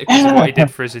deserves it because of what he did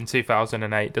for us in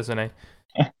 2008, doesn't he?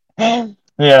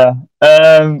 Yeah.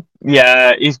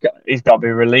 He's got to be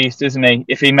released, isn't he?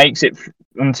 If he makes it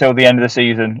until the end of the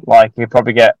season, he'll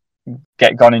probably get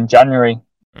gone in January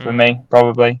for me,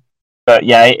 probably. But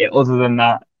yeah, other than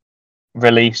that,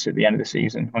 release at the end of the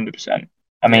season, 100%.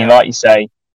 I mean, like you say,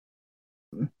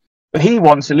 he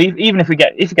wants to leave. Even if we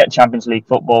get Champions League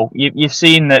football, you've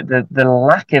seen that the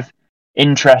lack of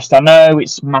interest. I know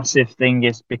it's massive thing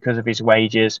is because of his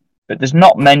wages. But there's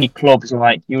not many clubs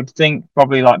like you would think.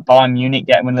 Probably like Bayern Munich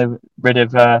getting rid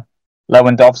of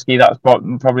Lewandowski. That's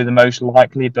probably the most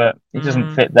likely, but it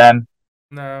doesn't fit them.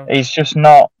 No, he's just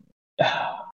not.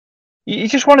 You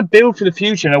just want to build for the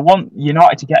future, and I want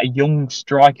United to get a young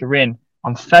striker in.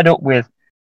 I'm fed up with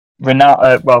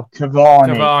Cavani,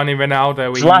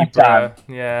 Ronaldo, Zlatan.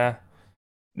 Yeah.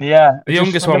 The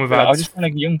youngest one we've had. I just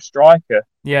want a young striker.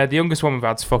 Yeah, the youngest one we've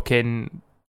had's fucking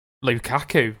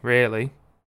Lukaku, really.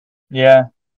 Yeah.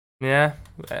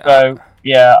 So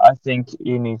I think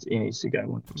he needs to go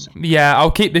 100%. Yeah,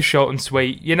 I'll keep this short and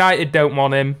sweet. United don't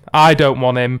want him. I don't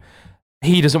want him.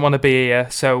 he doesn't want to be here,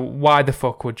 so why the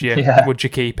fuck would you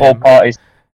keep All him? parties.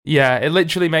 Yeah, it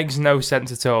literally makes no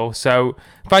sense at all. So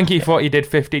thank you for what you did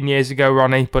 15 years ago,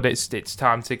 Ronnie, but it's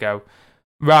time to go.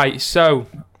 Right, so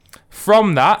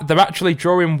from that, they're actually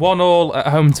drawing 1-1 at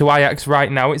home to Ajax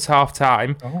right now. It's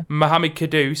half-time. Oh. Mohamed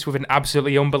Kudus with an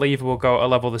absolutely unbelievable goal to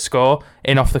level the score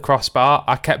in off the crossbar.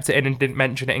 I kept it in and didn't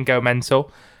mention it and go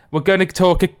mental. We're going to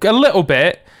talk a little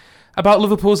bit about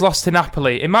Liverpool's loss to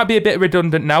Napoli. It might be a bit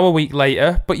redundant now, a week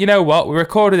later, but you know what? We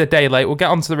recorded a day late. We'll get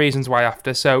on to the reasons why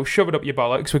after, so shove it up your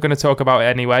bollocks. We're going to talk about it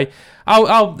anyway.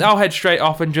 I'll head straight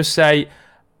off and just say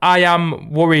I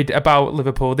am worried about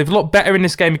Liverpool. They've looked better in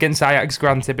this game against Ajax,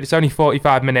 granted, but it's only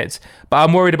 45 minutes. But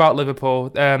I'm worried about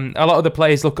Liverpool. A lot of the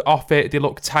players look off it. They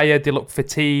look tired. They look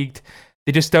fatigued.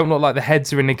 They just don't look like the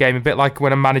heads are in the game. A bit like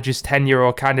when a manager's tenure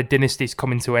or kind of dynasty's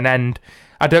coming to an end.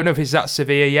 I don't know if it's that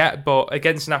severe yet, but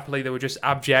against Napoli, they were just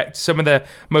abject. Some of the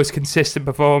most consistent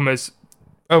performers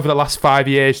over the last 5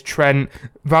 years, Trent,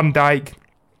 Van Dijk,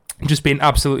 just being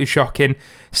absolutely shocking.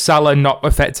 Salah not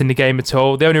affecting the game at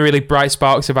all. The only really bright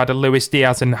sparks have had a Luis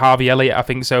Diaz and Harvey Elliott, I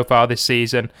think, so far this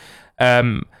season.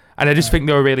 And I just think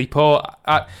they were really poor.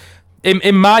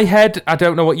 In my head, I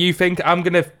don't know what you think. I'm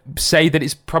going to say that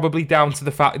it's probably down to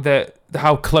the fact that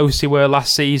how close they were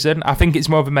last season. I think it's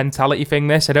more of a mentality thing,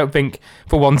 this. I don't think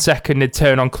for 1 second they'd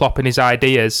turn on Klopp and his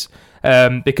ideas.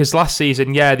 Because last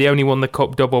season, yeah, they only won the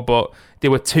cup double, but they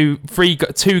were two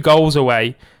goals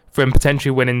away from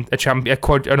potentially winning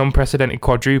an unprecedented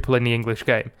quadruple in the English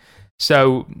game.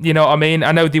 So, you know what I mean?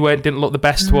 I know they didn't look the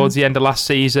best towards the end of last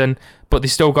season, but they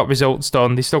still got results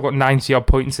done. They still got 90-odd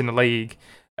points in the league.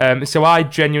 So I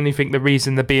genuinely think the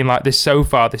reason they're being like this so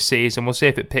far this season, we'll see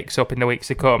if it picks up in the weeks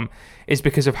to come, is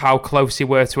because of how close they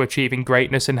were to achieving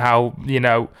greatness and how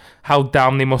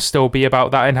down they must still be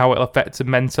about that and how it'll affect them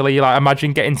mentally. Like,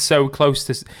 imagine getting so close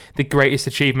to the greatest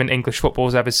achievement English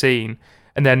football's ever seen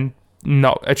and then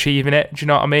not achieving it. Do you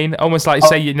know what I mean? Almost like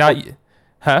say United,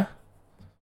 huh?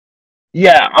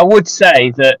 Yeah, I would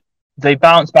say that they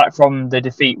bounced back from the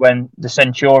defeat when the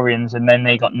Centurions, and then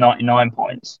they got 99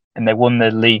 points, and they won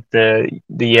the league the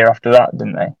year after that,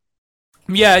 didn't they?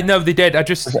 Yeah, no, they did.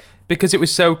 Because it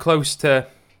was so close to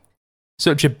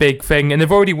such a big thing, and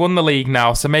they've already won the league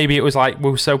now, so maybe it was like,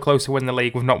 we're so close to win the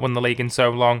league, we've not won the league in so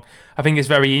long. I think it's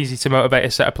very easy to motivate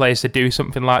a set of players to do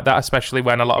something like that, especially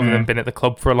when a lot of them have been at the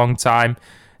club for a long time.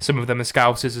 Some of them are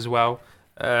Scousers as well.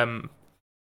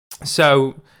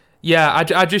 So... yeah,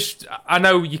 I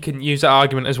know you can use that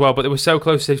argument as well, but they were so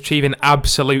close to achieving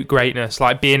absolute greatness,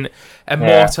 like being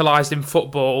immortalised in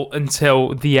football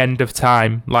until the end of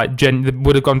time. Like, they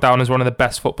would have gone down as one of the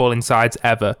best footballing sides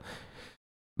ever,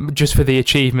 just for the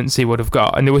achievements he would have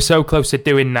got. And they were so close to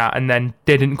doing that and then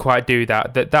didn't quite do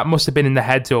that. That must have been in the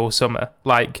heads all summer.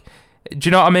 Like, do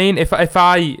you know what I mean? If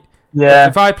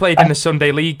I played in the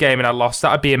Sunday League game and I lost,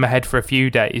 that'd be in my head for a few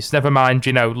days. Never mind,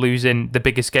 losing the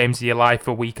biggest games of your life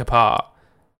a week apart.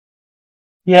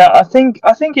 Yeah, I think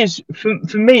it's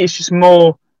for me. It's just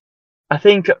more. I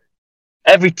think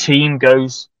every team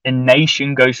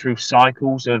nation goes through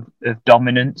cycles of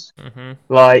dominance.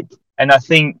 Mm-hmm. And I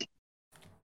think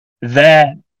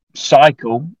their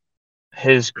cycle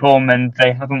has come and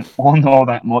they haven't won all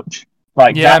that much.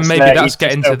 Maybe that's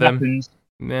getting to them. Happens.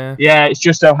 Yeah, it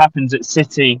just so happens that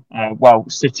City,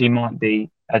 City might be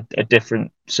a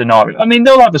different scenario. I mean,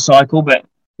 they'll have a cycle, but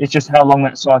it's just how long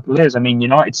that cycle is. I mean,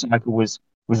 United's cycle was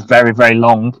very, very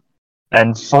long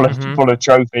and full of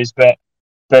trophies,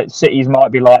 but City's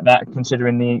might be like that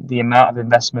considering the amount of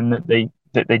investment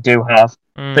that they do have.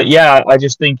 But yeah, I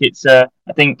just think it's I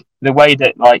think the way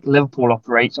that like Liverpool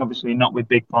operates, obviously not with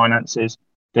big finances,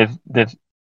 they've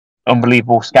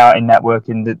unbelievable scouting network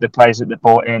and the players that they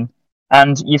brought in.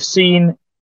 And you've seen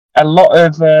a lot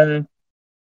of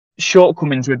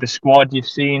shortcomings with the squad. You've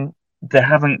seen they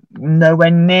haven't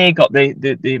nowhere near got the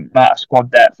amount of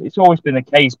squad depth. It's always been the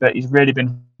case, but it's really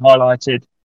been highlighted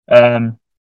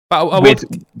with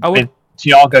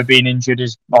Thiago being injured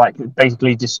has like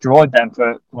basically destroyed them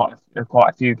for quite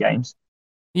a few games.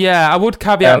 Yeah, I would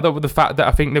caveat that with the fact that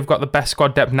I think they've got the best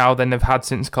squad depth now than they've had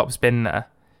since Klopp's been there.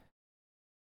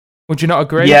 Would you not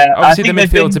agree? Yeah, obviously the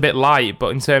midfield's a bit light, but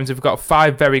in terms of we've got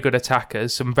 5 very good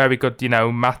attackers, some very good,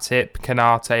 Matip,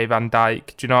 Konate, Van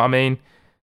Dijk. Do you know what I mean?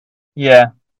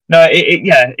 Yeah. No,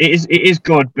 it is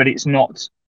good, but it's not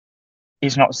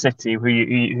City who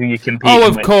you compete with. Oh,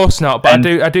 of course not. But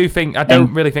I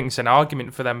don't really think it's an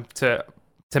argument for them to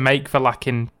make for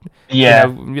lacking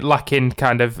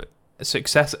kind of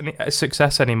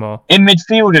success anymore. In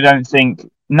midfield, I don't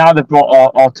think. Now they've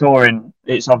brought Artur in,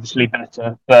 it's obviously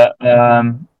better. But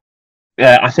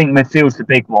I think midfield's the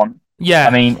big one. Yeah, I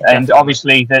mean, and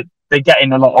obviously that they're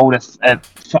getting a lot older.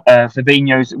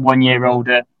 Fabinho's 1 year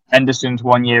older. Henderson's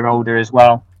 1 year older as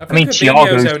well. I mean,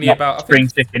 Thiago's only not about spring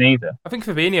chicken either. I think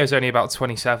Fabinho's only about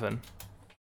 27.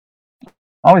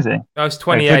 Oh, is he? No, it's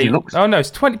 28. Oh no,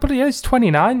 it's 20. But he's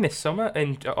 29 this summer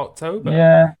in October.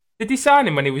 Yeah. Did he sign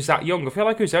him when he was that young? I feel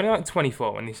like he was only like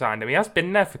 24 when he signed him. He has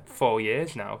been there for 4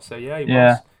 years now, so yeah, he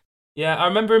was. Yeah, I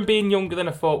remember him being younger than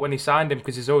I thought when he signed him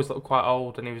because he's always looked quite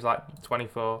old and he was like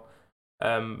 24.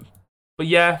 But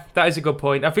yeah, that is a good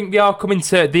point. I think they are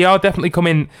definitely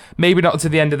coming, maybe not to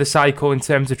the end of the cycle in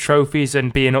terms of trophies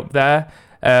and being up there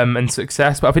and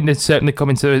success, but I think they're certainly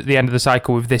coming to the end of the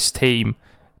cycle with this team,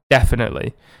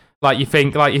 definitely. Like you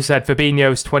said,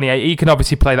 Fabinho's 28. He can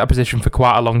obviously play that position for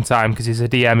quite a long time because he's a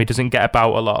DM. He doesn't get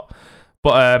about a lot.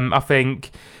 But I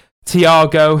think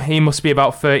Thiago, he must be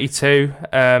about 32.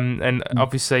 And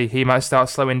obviously he might start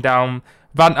slowing down.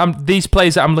 These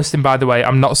players that I'm listing, by the way,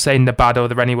 I'm not saying they're bad or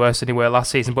they're any worse than they were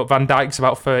last season, but Van Dijk's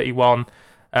about 31.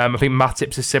 I think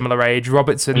Matip's a similar age.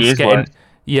 Robertson's getting... Worse.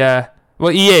 Yeah.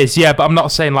 Well, he is, yeah, but I'm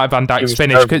not saying like Van Dijk's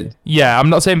finished. I'm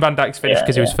not saying Van Dijk's finished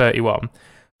because he was 31.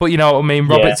 But you know what I mean?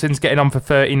 Robertson's getting on for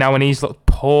 30 now, and he's looked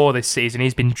poor this season.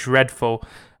 He's been dreadful.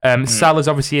 Salah's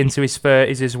obviously into his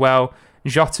 30s as well.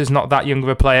 Jota's not that young of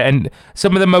a player. And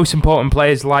some of the most important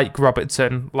players like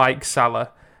Robertson, like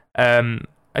Salah, are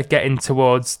getting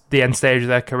towards the end stage of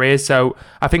their careers. So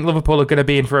I think Liverpool are going to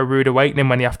be in for a rude awakening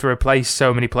when you have to replace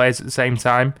so many players at the same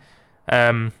time.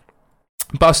 But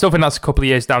I still think that's a couple of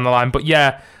years down the line. But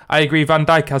yeah, I agree. Van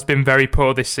Dijk has been very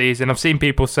poor this season. I've seen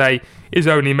people say he's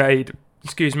only made...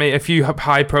 a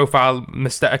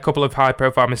couple of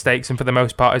high-profile mistakes, and for the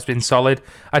most part has been solid.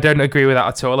 I don't agree with that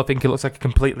at all. I think he looks like a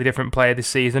completely different player this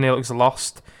season. He looks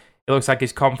lost. It looks like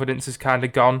his confidence has kind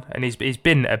of gone, and he's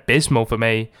been abysmal for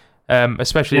me.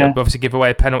 Especially obviously give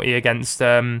away a penalty against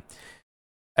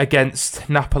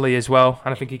Napoli as well,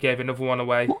 and I think he gave another one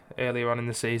away earlier on in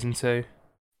the season too.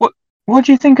 What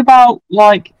do you think about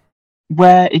like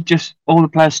where it just all the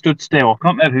players stood still? I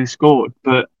can't remember who scored,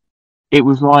 but it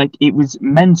was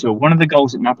mental. One of the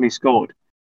goals that Napoli scored,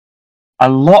 a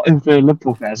lot of the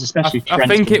Liverpool players, especially Trent,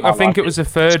 I think it was a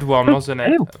third one, wasn't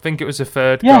it? I think it was a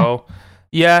third goal.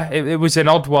 Yeah, it was an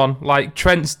odd one. Like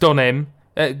Trent's done him.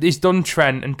 He's done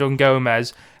Trent and done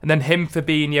Gomez, and then him,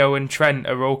 Fabinho, and Trent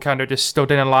are all kind of just stood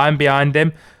in a line behind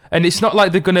him. And it's not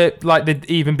like they'd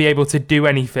even be able to do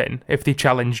anything if they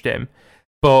challenged him,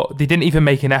 but they didn't even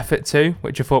make an effort to,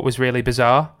 which I thought was really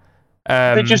bizarre.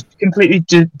 They're just completely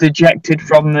dejected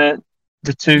from the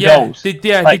two goals.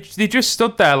 They just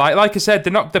stood there. Like I said,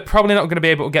 they're probably not going to be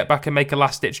able to get back and make a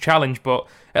last-ditch challenge, but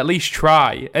at least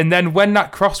try. And then when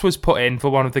that cross was put in for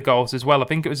one of the goals as well, I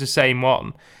think it was the same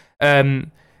one.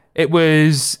 It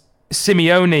was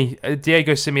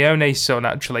Diego Simeone's son,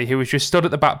 actually, who was just stood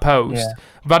at the back post. Yeah.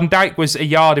 Van Dijk was a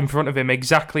yard in front of him,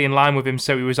 exactly in line with him,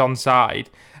 so he was onside.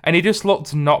 And he just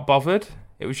looked not bothered.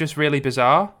 It was just really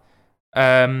bizarre.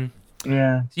 It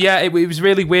was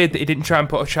really weird that he didn't try and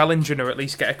put a challenge in or at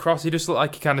least get a cross. He just looked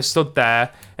like he kind of stood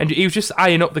there, and he was just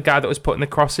eyeing up the guy that was putting the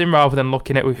cross in rather than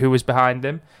looking at who was behind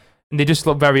him. And they just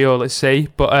looked very all at sea.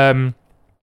 But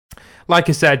like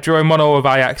I said, drawing 1-0 with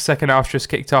Ajax, second half just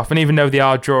kicked off. And even though they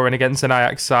are drawing against an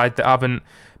Ajax side that haven't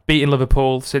beaten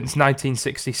Liverpool since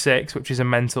 1966, which is a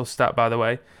mental stat, by the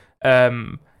way,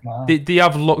 wow. They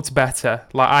have looked better.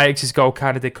 Like Ajax's goal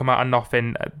kind of did come out of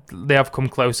nothing. They have come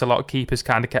close. A lot of keepers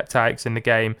kind of kept Ajax in the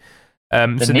game. They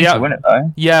need to win it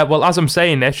though. Yeah, well, as I'm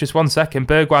saying this, just 1 second,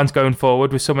 Bergwijn's going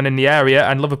forward with someone in the area,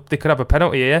 and they could have a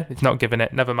penalty here. It's not giving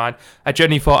it. Never mind. I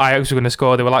genuinely thought Ajax were going to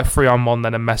score. They were like 3-on-1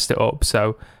 then and messed it up.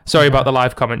 So sorry about the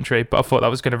live commentary, but I thought that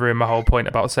was going to ruin my whole point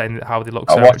about saying how they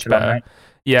look so much better.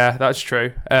 Yeah, that's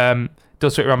true.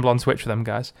 Does Twitter Ramble on Twitch for them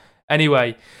guys.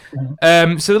 Anyway,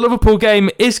 so the Liverpool game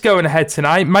is going ahead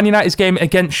tonight. Man United's game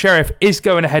against Sheriff is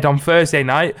going ahead on Thursday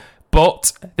night,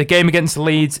 but the game against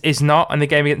Leeds is not, and the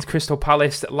game against Crystal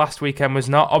Palace last weekend was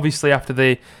not. Obviously, after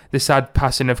the sad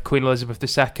passing of Queen Elizabeth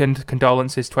II,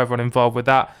 condolences to everyone involved with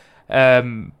that.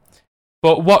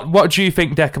 But what do you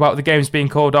think, Dec, about the games being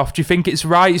called off? Do you think it's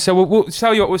right? So we'll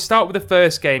tell you what, we'll start with the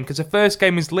first game, because the first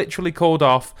game was literally called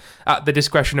off at the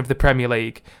discretion of the Premier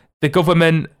League. The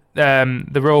government...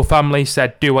 the royal family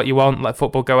said, do what you want, let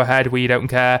football go ahead, we don't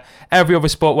care. Every other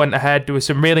sport went ahead. There were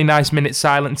some really nice minute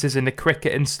silences in the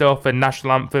cricket and stuff, and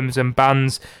national anthems and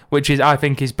bands, which is, I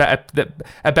think, is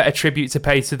a better tribute to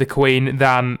pay to the Queen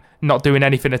than not doing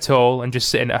anything at all and just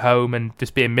sitting at home and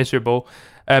just being miserable.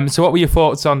 So what were your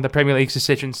thoughts on the Premier League's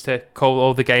decisions to call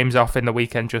all the games off in the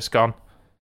weekend just gone?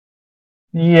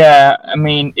 Yeah, I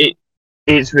mean,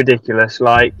 it's ridiculous.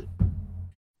 Like...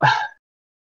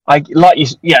 I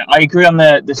agree on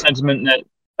the sentiment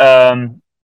that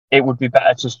it would be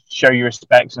better to show your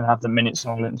respects and have the minute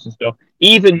silence and stuff.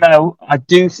 Even though I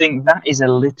do think that is a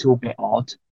little bit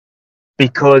odd,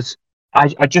 because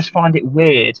I just find it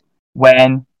weird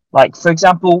when, like, for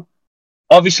example,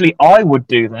 obviously I would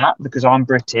do that because I'm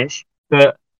British,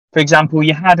 but for example,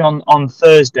 you had on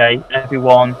Thursday,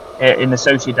 everyone in the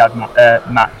Sociedad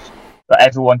match, but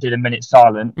everyone did a minute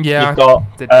silent. Yeah, you've got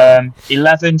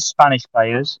 11 Spanish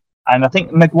players, and I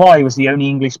think Maguire was the only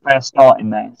English player starting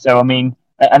there. So I mean,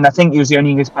 and I think he was the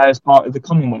only English player as part of the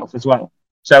Commonwealth as well.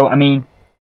 So I mean,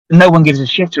 no one gives a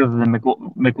shit other than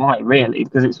Maguire, really,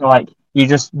 because it's like you're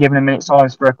just giving a minute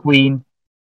silence for a queen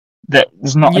that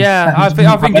is not. Yeah, I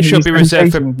think it should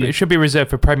be reserved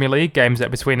for Premier League games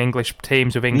that between English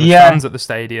teams with English fans at the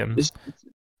stadium.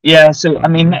 Yeah, so I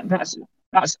mean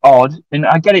that's odd, and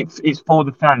I get it. It's for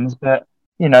the fans, but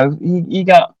you know, you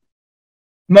got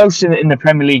most of it in the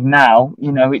Premier League now.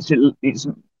 You know, it's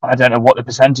I don't know what the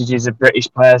percentage is of British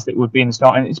players that would be in the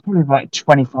starting. It's probably like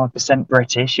 25%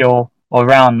 British or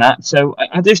around that. So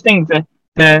I just think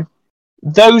that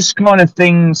those kind of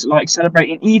things, like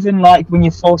celebrating, even like when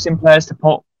you're forcing players to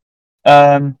put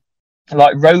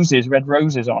like red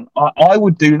roses on, I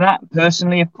would do that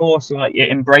personally, of course, like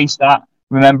embrace that,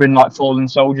 remembering like fallen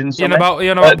soldiers and stuff.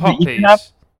 You know about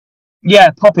poppies?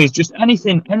 Poppies, just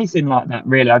anything like that,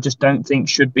 really. I just don't think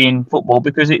should be in football,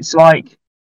 because it's like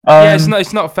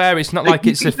it's not fair. It's not like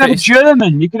it's a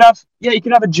German. You could have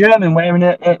a German wearing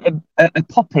a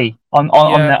poppy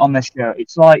on their shirt.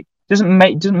 It's like doesn't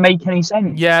make any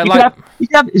sense. Yeah, you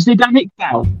could have Zidane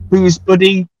Iqbal, who's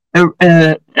bloody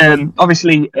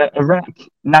obviously Iraq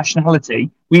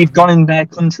nationality. We've gone in their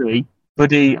country,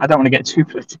 bloody. I don't want to get too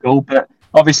political, but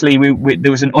obviously we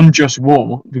there was an unjust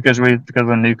war because of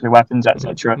nuclear weapons,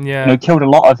 etc. Yeah, killed a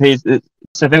lot of his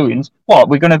civilians. What,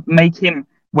 we're going to make him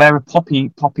wear a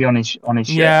poppy on his shirt?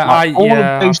 Yeah,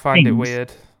 I find it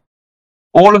weird.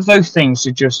 All of those things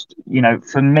are just,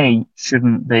 for me,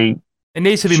 shouldn't be. It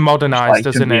needs to be modernised,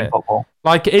 doesn't it?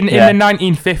 Like in the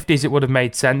 1950s, it would have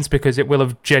made sense because it will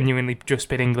have genuinely just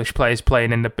been English players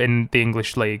playing in the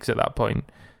English leagues at that point.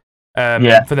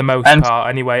 For the most part,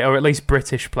 anyway, or at least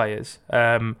British players.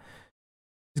 Go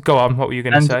on, what were you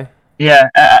going to say? Yeah,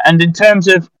 and in terms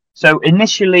of, so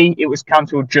initially it was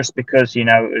cancelled just because it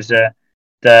was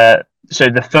the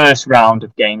first round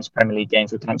of games, Premier League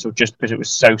games, were cancelled just because it was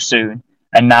so soon,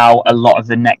 and now a lot of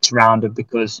the next round are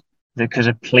because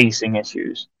of policing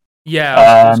issues. Yeah,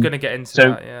 I was going to get into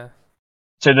that. Yeah.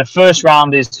 So the first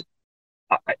round is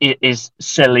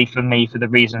silly for me for the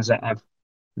reasons that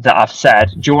I've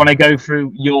said. Do you want to go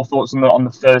through your thoughts on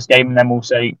the first game, and then we'll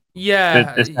say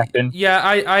the second? Yeah,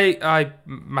 I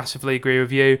massively agree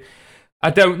with you. I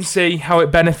don't see how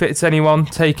it benefits anyone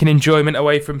taking enjoyment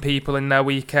away from people in their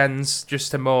weekends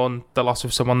just to mourn the loss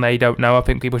of someone they don't know. I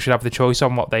think people should have the choice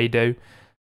on what they do.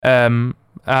 I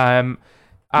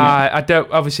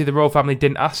don't. Obviously, the royal family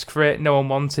didn't ask for it. No one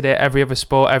wanted it. Every other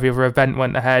sport, every other event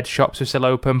went ahead. Shops are still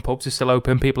open. Pubs are still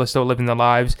open. People are still living their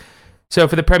lives. So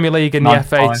for the Premier League and the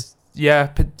FA,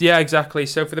 yeah, exactly.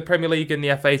 So for the Premier League and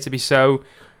the FA to be so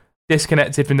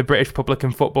disconnected from the British public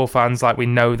and football fans like we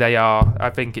know they are, I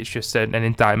think it's just an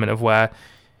indictment of where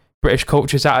British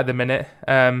culture's at the minute.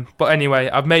 But anyway,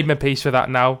 I've made my peace for that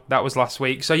now. That was last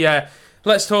week. So yeah,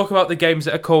 let's talk about the games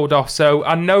that are called off. So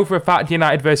I know for a fact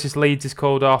United versus Leeds is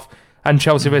called off and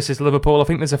Chelsea versus Liverpool. I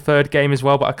think there's a third game as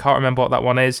well, but I can't remember what that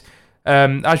one is.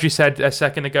 As you said a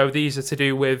second ago, these are to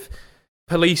do with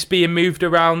police being moved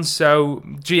around. So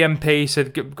GMP, so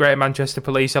Greater Manchester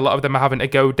Police, a lot of them are having to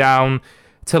go down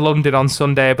to London on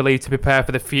Sunday, I believe, to prepare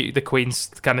for the Queen's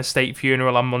kind of state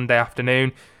funeral on Monday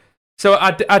afternoon. So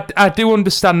I do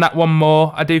understand that one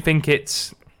more. I do think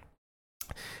it's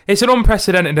an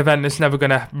unprecedented event that's never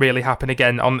going to really happen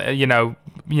again. On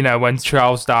when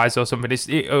Charles dies or something,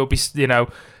 it'll be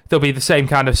there'll be the same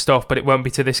kind of stuff, but it won't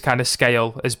be to this kind of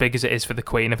scale as big as it is for the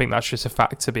Queen. I think that's just a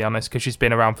fact, to be honest, because she's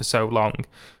been around for so long.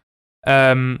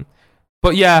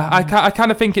 But yeah, I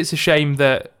kind of think it's a shame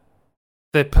that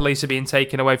the police are being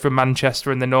taken away from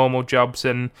Manchester and the normal jobs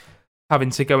and having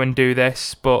to go and do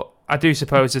this. But I do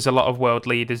suppose there's a lot of world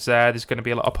leaders there. There's going to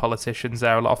be a lot of politicians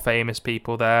there, a lot of famous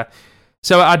people there.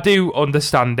 So I do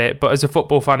understand it, but as a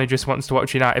football fan who just wants to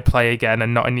watch United play again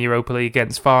and not in the Europa League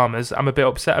against Farmers, I'm a bit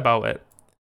upset about it.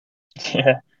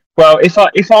 Yeah. Well, if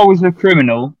I was a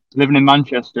criminal living in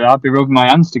Manchester, I'd be rubbing my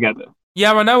hands together.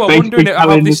 Yeah, I know. I'm wondering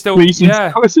how they still.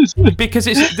 Yeah, because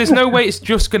there's no way it's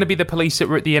just going to be the police that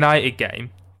were at the United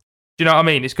game. Do you know what I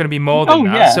mean? It's going to be more than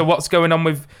that. Yeah. So what's going on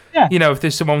with, if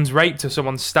there's someone's raped or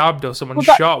someone's stabbed or someone's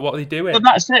shot, what are they doing? Well,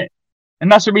 that's it, and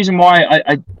that's the reason why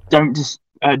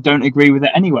I don't agree with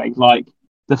it anyway. Like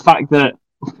the fact that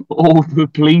all the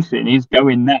policing is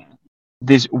going there,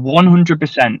 there's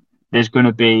 100% there's going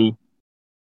to be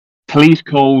police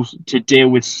calls to deal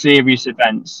with serious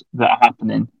events that are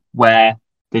happening where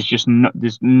there's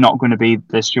not going to be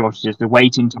the shortages. The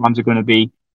waiting times are going to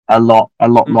be a lot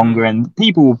longer, and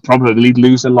people will probably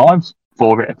lose their lives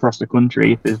for it across the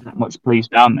country if there's that much police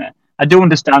down there. I do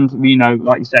understand,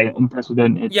 like you say,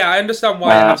 unprecedented. Yeah, I understand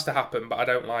why it has to happen, but I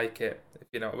don't like it.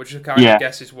 Which I kind of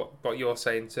guess is what you're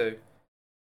saying too.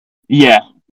 Yeah,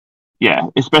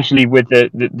 especially with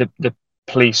the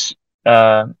police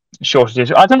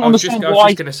shortages. I don't understand why. I was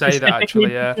just going to say that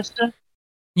actually.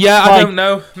 Yeah, I don't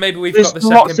know. Maybe we've got the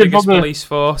second biggest police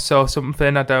force or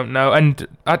something. I don't know. And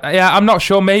I'm not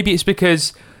sure. Maybe it's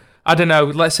because, I don't know,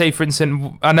 let's say, for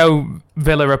instance, I know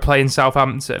Villa are playing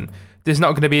Southampton. There's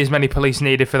not going to be as many police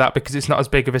needed for that because it's not as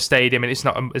big of a stadium and it's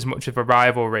not as much of a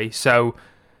rivalry. So,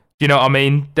 do you know what I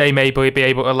mean? They may be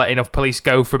able to let enough police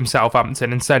go from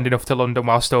Southampton and send enough to London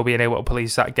while still being able to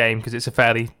police that game because it's a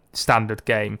fairly standard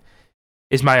game,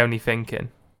 is my only thinking.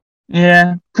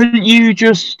 Yeah. Couldn't you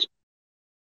just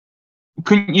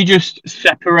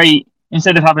separate,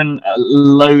 instead of having a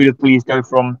load of police go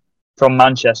from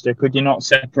Manchester, could you not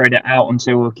separate it out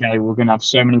until, okay, we're going to have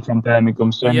so many from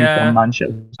Birmingham, so many from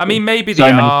Manchester? I mean, maybe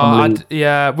they are.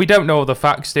 We don't know all the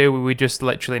facts, do we? We just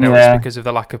literally know it's because of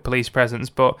the lack of police presence.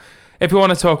 But if we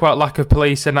want to talk about lack of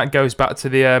police, then that goes back to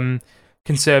the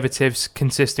Conservatives'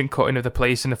 consistent cutting of the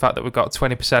police and the fact that we've got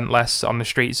 20% less on the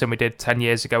streets than we did 10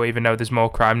 years ago, even though there's more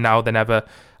crime now than ever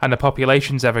and the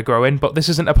population's ever growing. But this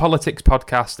isn't a politics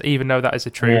podcast, even though that is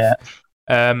the truth. Yeah.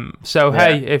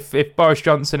 Hey, if Boris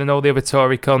Johnson and all the other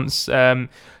Tory cunts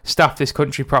staffed this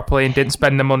country properly and didn't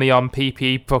spend the money on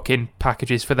PPE fucking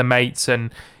packages for the mates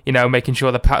and, making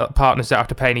sure the partners don't have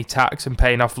to pay any tax and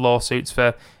paying off lawsuits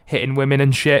for hitting women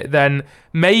and shit, then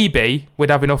maybe we'd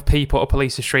have enough people to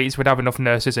police the streets, we'd have enough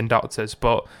nurses and doctors.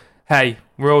 But hey,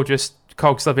 we're all just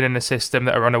cogs living in a system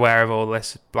that are unaware of all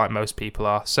this, like most people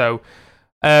are. So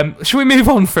should we move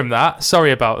on from that?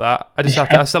 Sorry about that.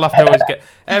 I still have to always get,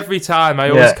 every time I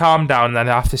always calm down and then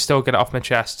I have to still get it off my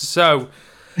chest. So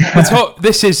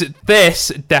this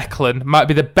Declan might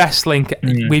be the best link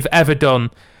we've ever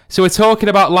done. So we're talking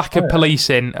about lack of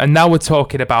policing, and now we're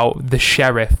talking about the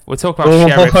sheriff. We're talking about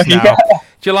sheriffs now. Yeah.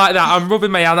 Do you like that? I'm rubbing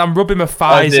my hand. I'm rubbing my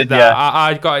thighs at that. Yeah.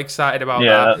 I got excited about that.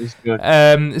 Yeah, that was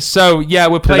good. So yeah,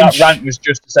 we're playing. So that rant was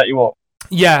just to set you up.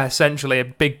 Yeah, essentially, a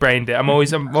big brained it. I'm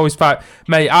always fine.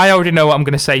 Mate, I already know what I'm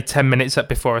going to say 10 minutes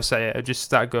before I say it. I'm just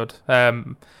that good.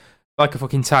 Like a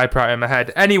fucking typewriter in my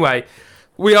head. Anyway,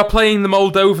 we are playing the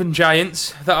Moldovan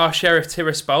Giants that are Sheriff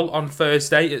Tiraspol on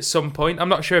Thursday at some point. I'm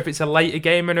not sure if it's a later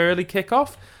game or an early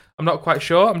kickoff. I'm not quite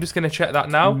sure. I'm just going to check that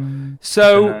now.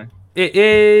 So it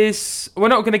is... We're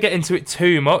not going to get into it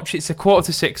too much. It's a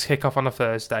 5:45 kickoff on a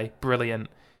Thursday. Brilliant.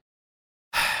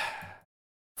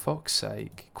 Fuck's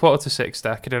sake. 5:45,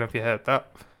 Deck. I don't know if you heard that.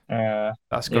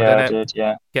 That's good, isn't it? I did,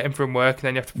 yeah. Getting from work and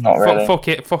then you have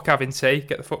to fuck having tea,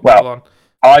 get the football on.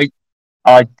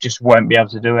 I just won't be able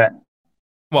to do it.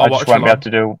 Well, I just won't be able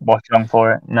to watch along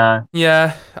for it. No.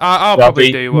 Yeah, I'll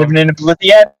probably do one. Living in a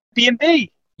bloody Airbnb.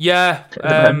 Yeah,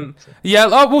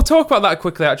 we'll talk about that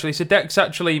quickly, actually. So Deck's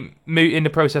actually in the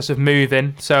process of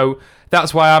moving, so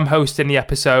that's why I'm hosting the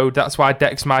episode. That's why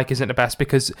Deck's mic isn't the best,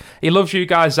 because he loves you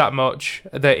guys that much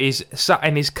that he's sat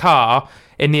in his car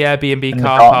in the Airbnb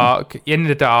car park in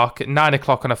the dark at 9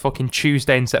 o'clock on a fucking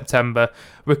Tuesday in September,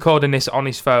 recording this on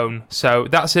his phone. So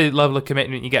that's a level of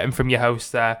commitment you're getting from your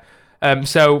host there.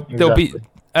 There'll be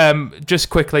just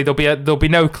quickly there'll be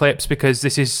no clips because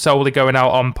this is solely going out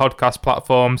on podcast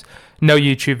platforms. No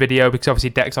YouTube video because obviously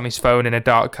Deck's on his phone in a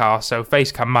dark car, so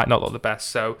Facecam might not look the best.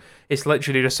 So it's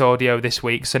literally just audio this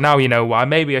week. So now you know why.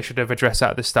 Maybe I should have addressed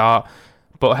that at the start,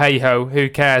 but hey ho, who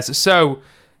cares? So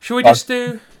should we just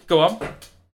go on?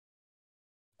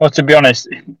 Well, to be honest,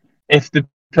 if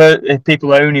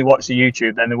people only watch the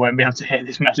YouTube, then they won't be able to hear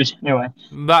this message anyway.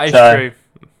 That is true.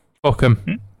 Fuck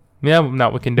 'em. Yeah,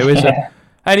 not what we can do, is it?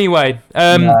 Anyway,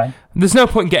 there's no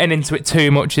point getting into it too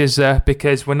much, is there?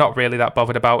 Because we're not really that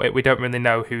bothered about it. We don't really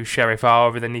know who Sheriff are,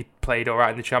 other than he played all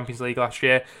right in the Champions League last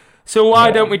year. So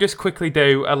why don't we just quickly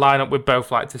do a lineup we'd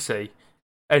both like to see?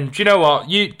 And do you know what?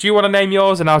 Do you want to name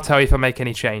yours, and I'll tell you if I make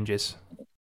any changes?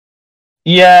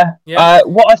 Yeah.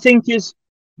 What I think is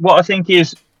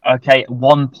okay.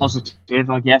 One positive,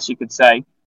 I guess you could say,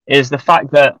 is the fact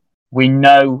that we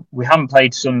know we haven't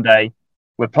played Sunday.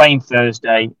 We're playing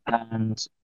Thursday, and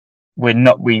we're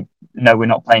not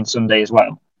playing Sunday as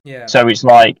well. Yeah. So it's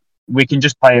like we can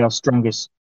just play our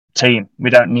strongest team. We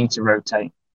don't need to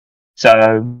rotate.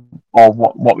 So, or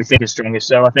what we think is strongest.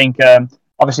 So I think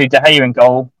obviously De Gea in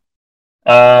goal.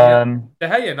 Yeah. De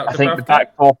Gea, not I think the Dubravka.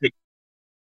 back four pick.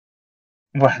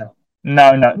 Well,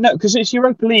 no, because it's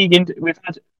Europa League, and we've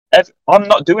had. I'm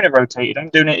not doing it rotated. I'm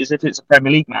doing it as if it's a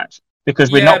Premier League match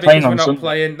because we're Yeah, not playing because we're on not Sunday.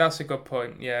 playing. That's a good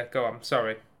point. Yeah, go on.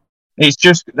 Sorry. It's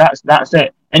just that's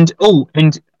it. And I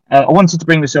wanted to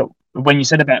bring this up when you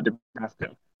said about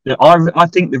Dubravka. I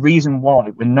think the reason why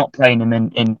we're not playing him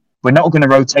in we're not going to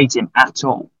rotate him at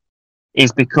all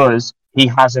is because he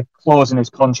has a clause in his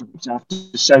contract. After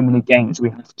so many games, we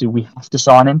have to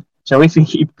sign him. So if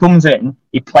he comes in,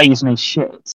 he plays in his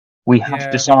shit. We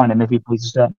have to Yeah. sign him if he plays a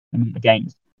certain amount of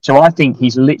games. So I think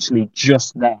he's literally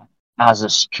just there as a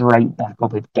straight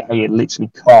backup if De Gea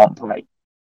literally can't play.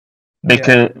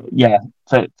 Because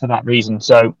for that reason.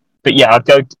 So, but yeah, I'd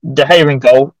go De Gea in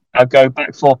goal. I'd go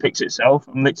back four picks itself.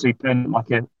 I'm literally playing like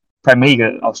a Premier League,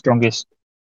 our strongest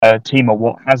team, or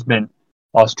what has been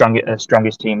our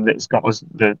strongest team that's got us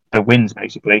the wins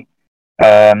basically.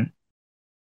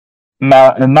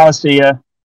 Malacia,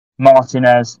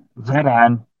 Martinez,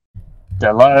 Varane,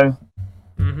 Dalot,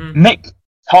 Mick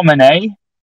Tominay,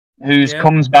 who's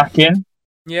comes back in,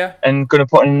 and going to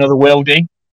put in another Wildy.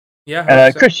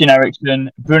 Yeah, Christian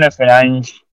Eriksen, Bruno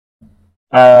Fernandes.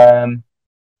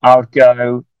 I'll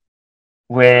go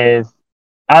with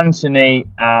Anthony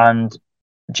and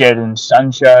Jadon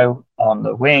Sancho on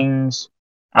the wings,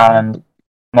 and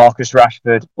Marcus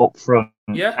Rashford up front.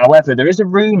 Yeah. However, there is a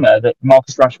rumor that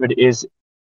Marcus Rashford is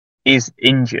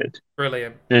injured.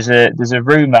 Brilliant. There's a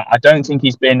rumor. I don't think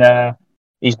he's been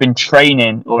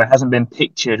training, or it hasn't been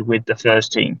pictured with the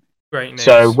first team. Great news.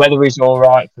 So whether he's all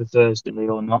right for Thursday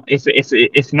or not,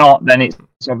 if not, then it's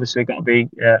obviously got to be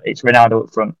it's Ronaldo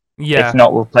up front. Yeah. If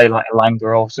not, we'll play like Elanga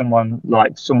or someone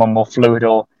more fluid,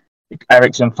 or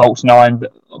Eriksen false nine.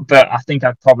 But I think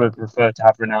I'd probably prefer to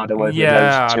have Ronaldo over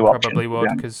those two options. I probably would,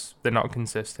 because they're not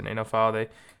consistent enough, are they?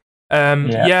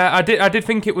 I did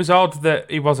think it was odd that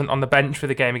he wasn't on the bench for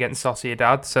the game against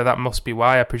Sociedad, so that must be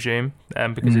why, I presume,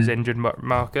 because he's injured,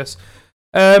 Marcus.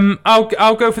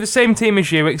 I'll go for the same team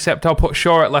as you, except I'll put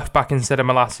Shaw at left back instead of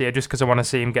Malacia, just because I want to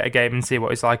see him get a game and see what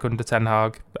he's like under Ten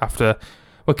Hag after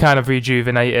we're kind of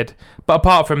rejuvenated. But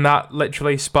apart from that,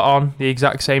 literally spot on, the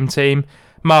exact same team.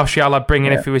 Martial I'd bring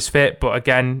in if he was fit, but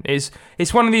again, it's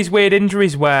one of these weird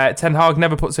injuries where Ten Hag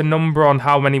never puts a number on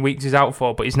how many weeks he's out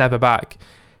for, but he's never back.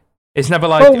 It's never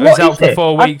like he's out for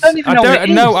 4 weeks. I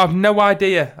don't know. I've no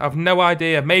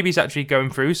idea. Maybe he's actually going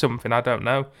through something. I don't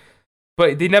know.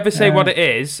 But they never say what it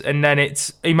is, and then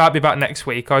it's he might be back next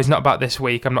week, or he's not back this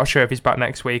week. I'm not sure if he's back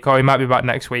next week, or he might be back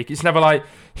next week. It's never like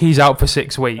he's out for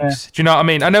 6 weeks. Do you know what I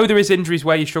mean? I know there is injuries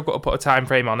where you struggle to put a time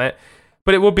frame on it,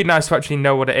 but it would be nice to actually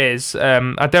know what it is.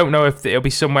 I don't know if it'll be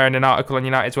somewhere in an article on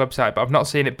United's website, but I've not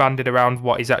seen it banded around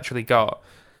what he's actually got.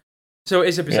 So it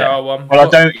is a bizarre one. Well, I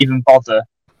don't even bother.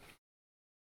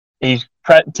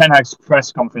 Ten Hag's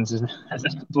press conference is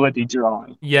bloody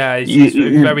dry. Yeah, he's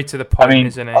very to the point,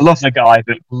 isn't he? I love the guy,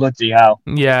 but bloody hell.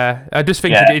 Yeah, I just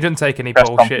think he doesn't take any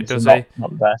bullshit, does he? Not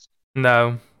the best.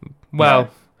 No. Well,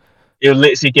 he'll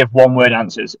literally give one-word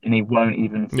answers, and he won't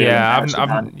even.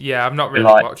 I've not really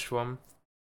watched one.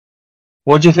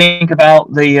 What do you think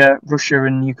about the Russia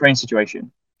and Ukraine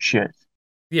situation? Shit.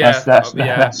 Yeah, that's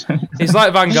he's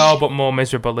like Van Gaal, but more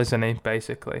miserable, isn't he?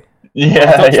 Basically.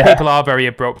 People are very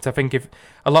abrupt. I think if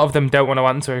a lot of them don't want to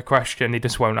answer a question, they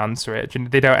just won't answer it.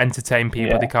 They don't entertain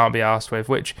people they can't be arsed with,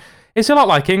 which is a lot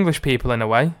like English people in a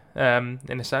way, in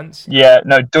a sense. Yeah,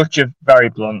 no, Dutch are very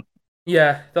blunt.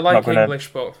 Yeah, they're like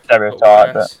English, but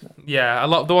stereotype. Yeah, a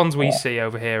lot of the ones we see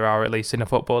over here are, at least in the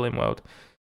footballing world.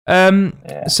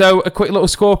 So a quick little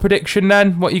score prediction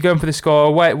then. What are you going for the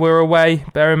score? We're away.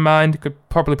 Bear in mind, could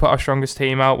probably put our strongest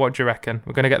team out. What do you reckon?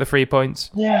 We're going to get the 3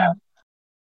 points?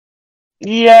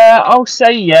 Yeah, I'll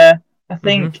say yeah. I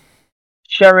think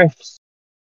Sheriff's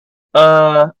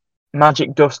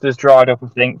magic dust has dried up, I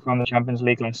think, from the Champions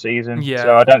League last season. Yeah.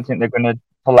 So I don't think they're going to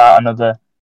pull out another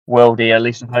worldie, at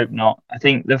least I hope not. I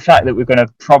think the fact that we're going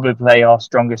to probably play our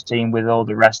strongest team with all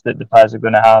the rest that the players are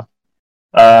going to have,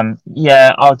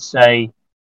 I'd say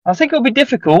I think it'll be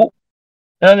difficult.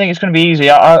 I don't think it's going to be easy.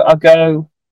 I'll go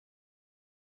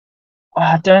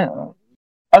 2-0.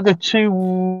 I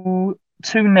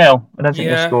don't think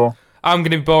we'll score. I'm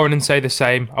going to be boring and say the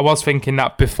same. I was thinking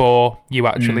that before you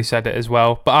actually said it as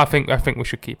well, but I think we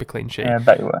should keep a clean sheet. Yeah, I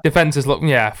bet you will. Defenses look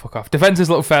fuck off. Defenses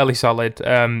look fairly solid.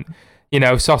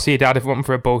 Sociedad, if it wasn't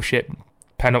for a bullshit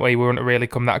penalty, we wouldn't really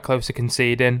come that close to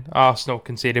conceding. Arsenal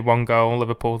conceded 1 goal,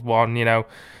 Liverpool 1.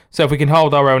 So if we can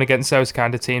hold our own against those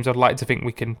kind of teams, I'd like to think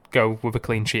we can go with a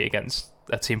clean sheet against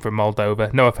a team from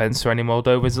Moldova. No offense to any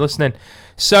Moldovans listening.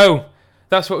 So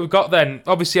that's what we've got then.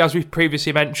 Obviously, as we've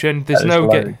previously mentioned, there's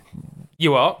no...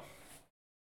 You what?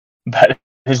 but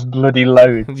there's bloody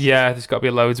loads. Yeah, there's got to be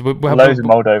loads. Loads of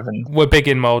Moldovans. We're big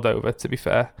in Moldova, to be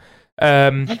fair.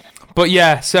 But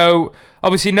yeah, so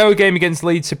obviously no game against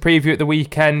Leeds to preview at the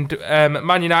weekend.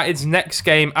 Man United's next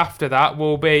game after that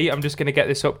will be, I'm just going to get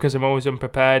this up because I'm always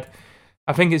unprepared.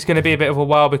 I think it's going to be a bit of a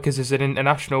while because there's an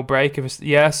international break.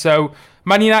 So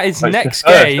Man United's next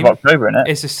game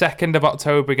is the 2nd of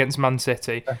October against Man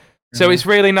City. So it's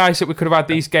really nice that we could have had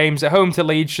these games at home to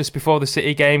Leeds just before the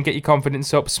City game, get your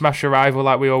confidence up, smash a rival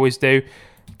like we always do,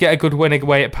 get a good win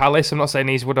away at Palace. I'm not saying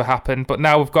these would have happened, but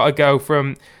now we've got to go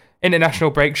from international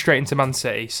break straight into Man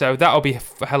City. So that'll be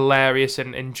hilarious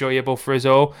and enjoyable for us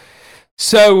all.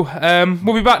 So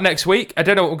we'll be back next week. I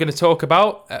don't know what we're going to talk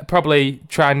about. Probably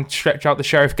try and stretch out the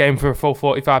Sheriff game for a full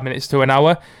 45 minutes to an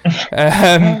hour.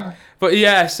 But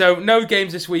yeah, so no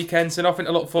games this weekend, so nothing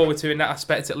to look forward to in that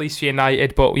aspect, at least for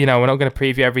United. But, we're not going to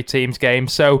preview every team's game.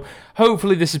 So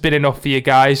hopefully this has been enough for you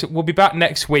guys. We'll be back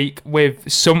next week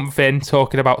with something,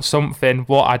 talking about something,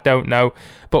 what I don't know.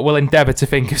 But we'll endeavour to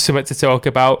think of something to talk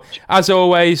about. As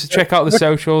always, check out the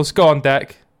socials. Go on,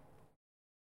 Deck.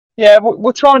 Yeah,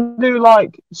 we'll try and do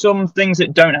some things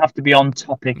that don't have to be on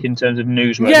topic in terms of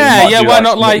news. Yeah, why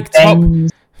not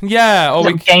top... Yeah,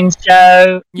 or game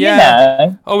show.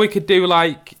 Yeah, or we could do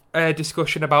a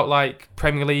discussion about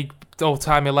Premier League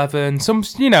all-time 11.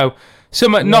 Something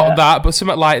not that, but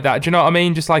something like that. Do you know what I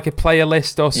mean? Just like a player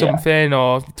list or something,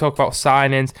 or talk about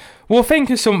signings. We'll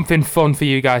think of something fun for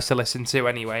you guys to listen to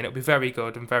anyway, and it'll be very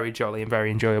good and very jolly and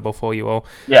very enjoyable for you all.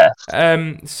 Yeah.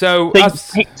 So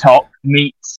TikTok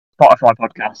meets Spotify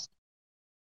podcast.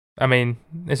 I mean,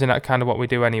 isn't that kind of what we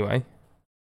do anyway?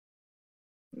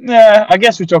 Yeah, I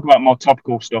guess we talk about more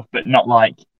topical stuff, but not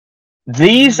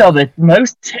these are the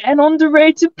most 10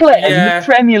 underrated players in the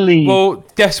Premier League. Well,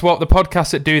 guess what? The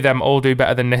podcasts that do them all do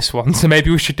better than this one, so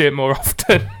maybe we should do it more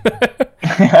often.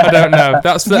 I don't know.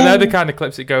 They're the kind of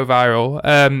clips that go viral.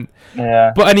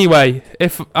 Yeah. But anyway,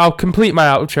 if I'll complete my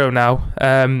outro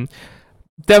now.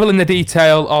 Devil in the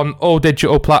Detail on all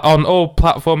on all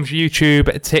platforms: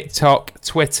 YouTube, TikTok,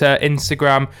 Twitter,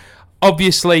 Instagram.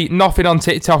 Obviously, nothing on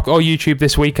TikTok or YouTube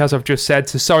this week, as I've just said,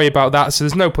 so sorry about that. So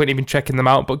there's no point even checking them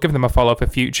out, but give them a follow for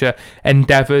future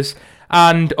endeavours.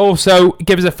 And also,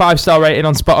 give us a 5-star rating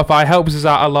on Spotify. Helps us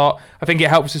out a lot. I think it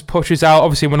helps us push us out.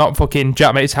 Obviously, we're not fucking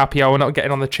Jack Mate's Happy Hour. We're not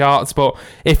getting on the charts. But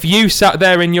if you sat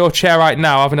there in your chair right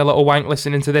now having a little wank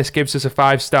listening to this, gives us a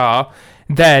 5-star,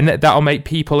 then that'll make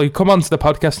people who come onto the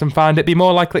podcast and find it be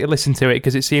more likely to listen to it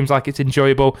because it seems like it's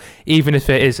enjoyable, even if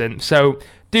it isn't. So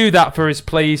do that for us,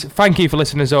 please. Thank you for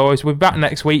listening as always. We'll be back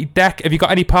next week. Deck, have you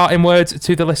got any parting words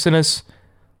to the listeners?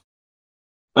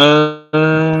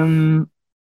 I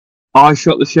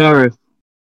shot the sheriff.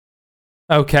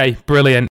 Okay, brilliant.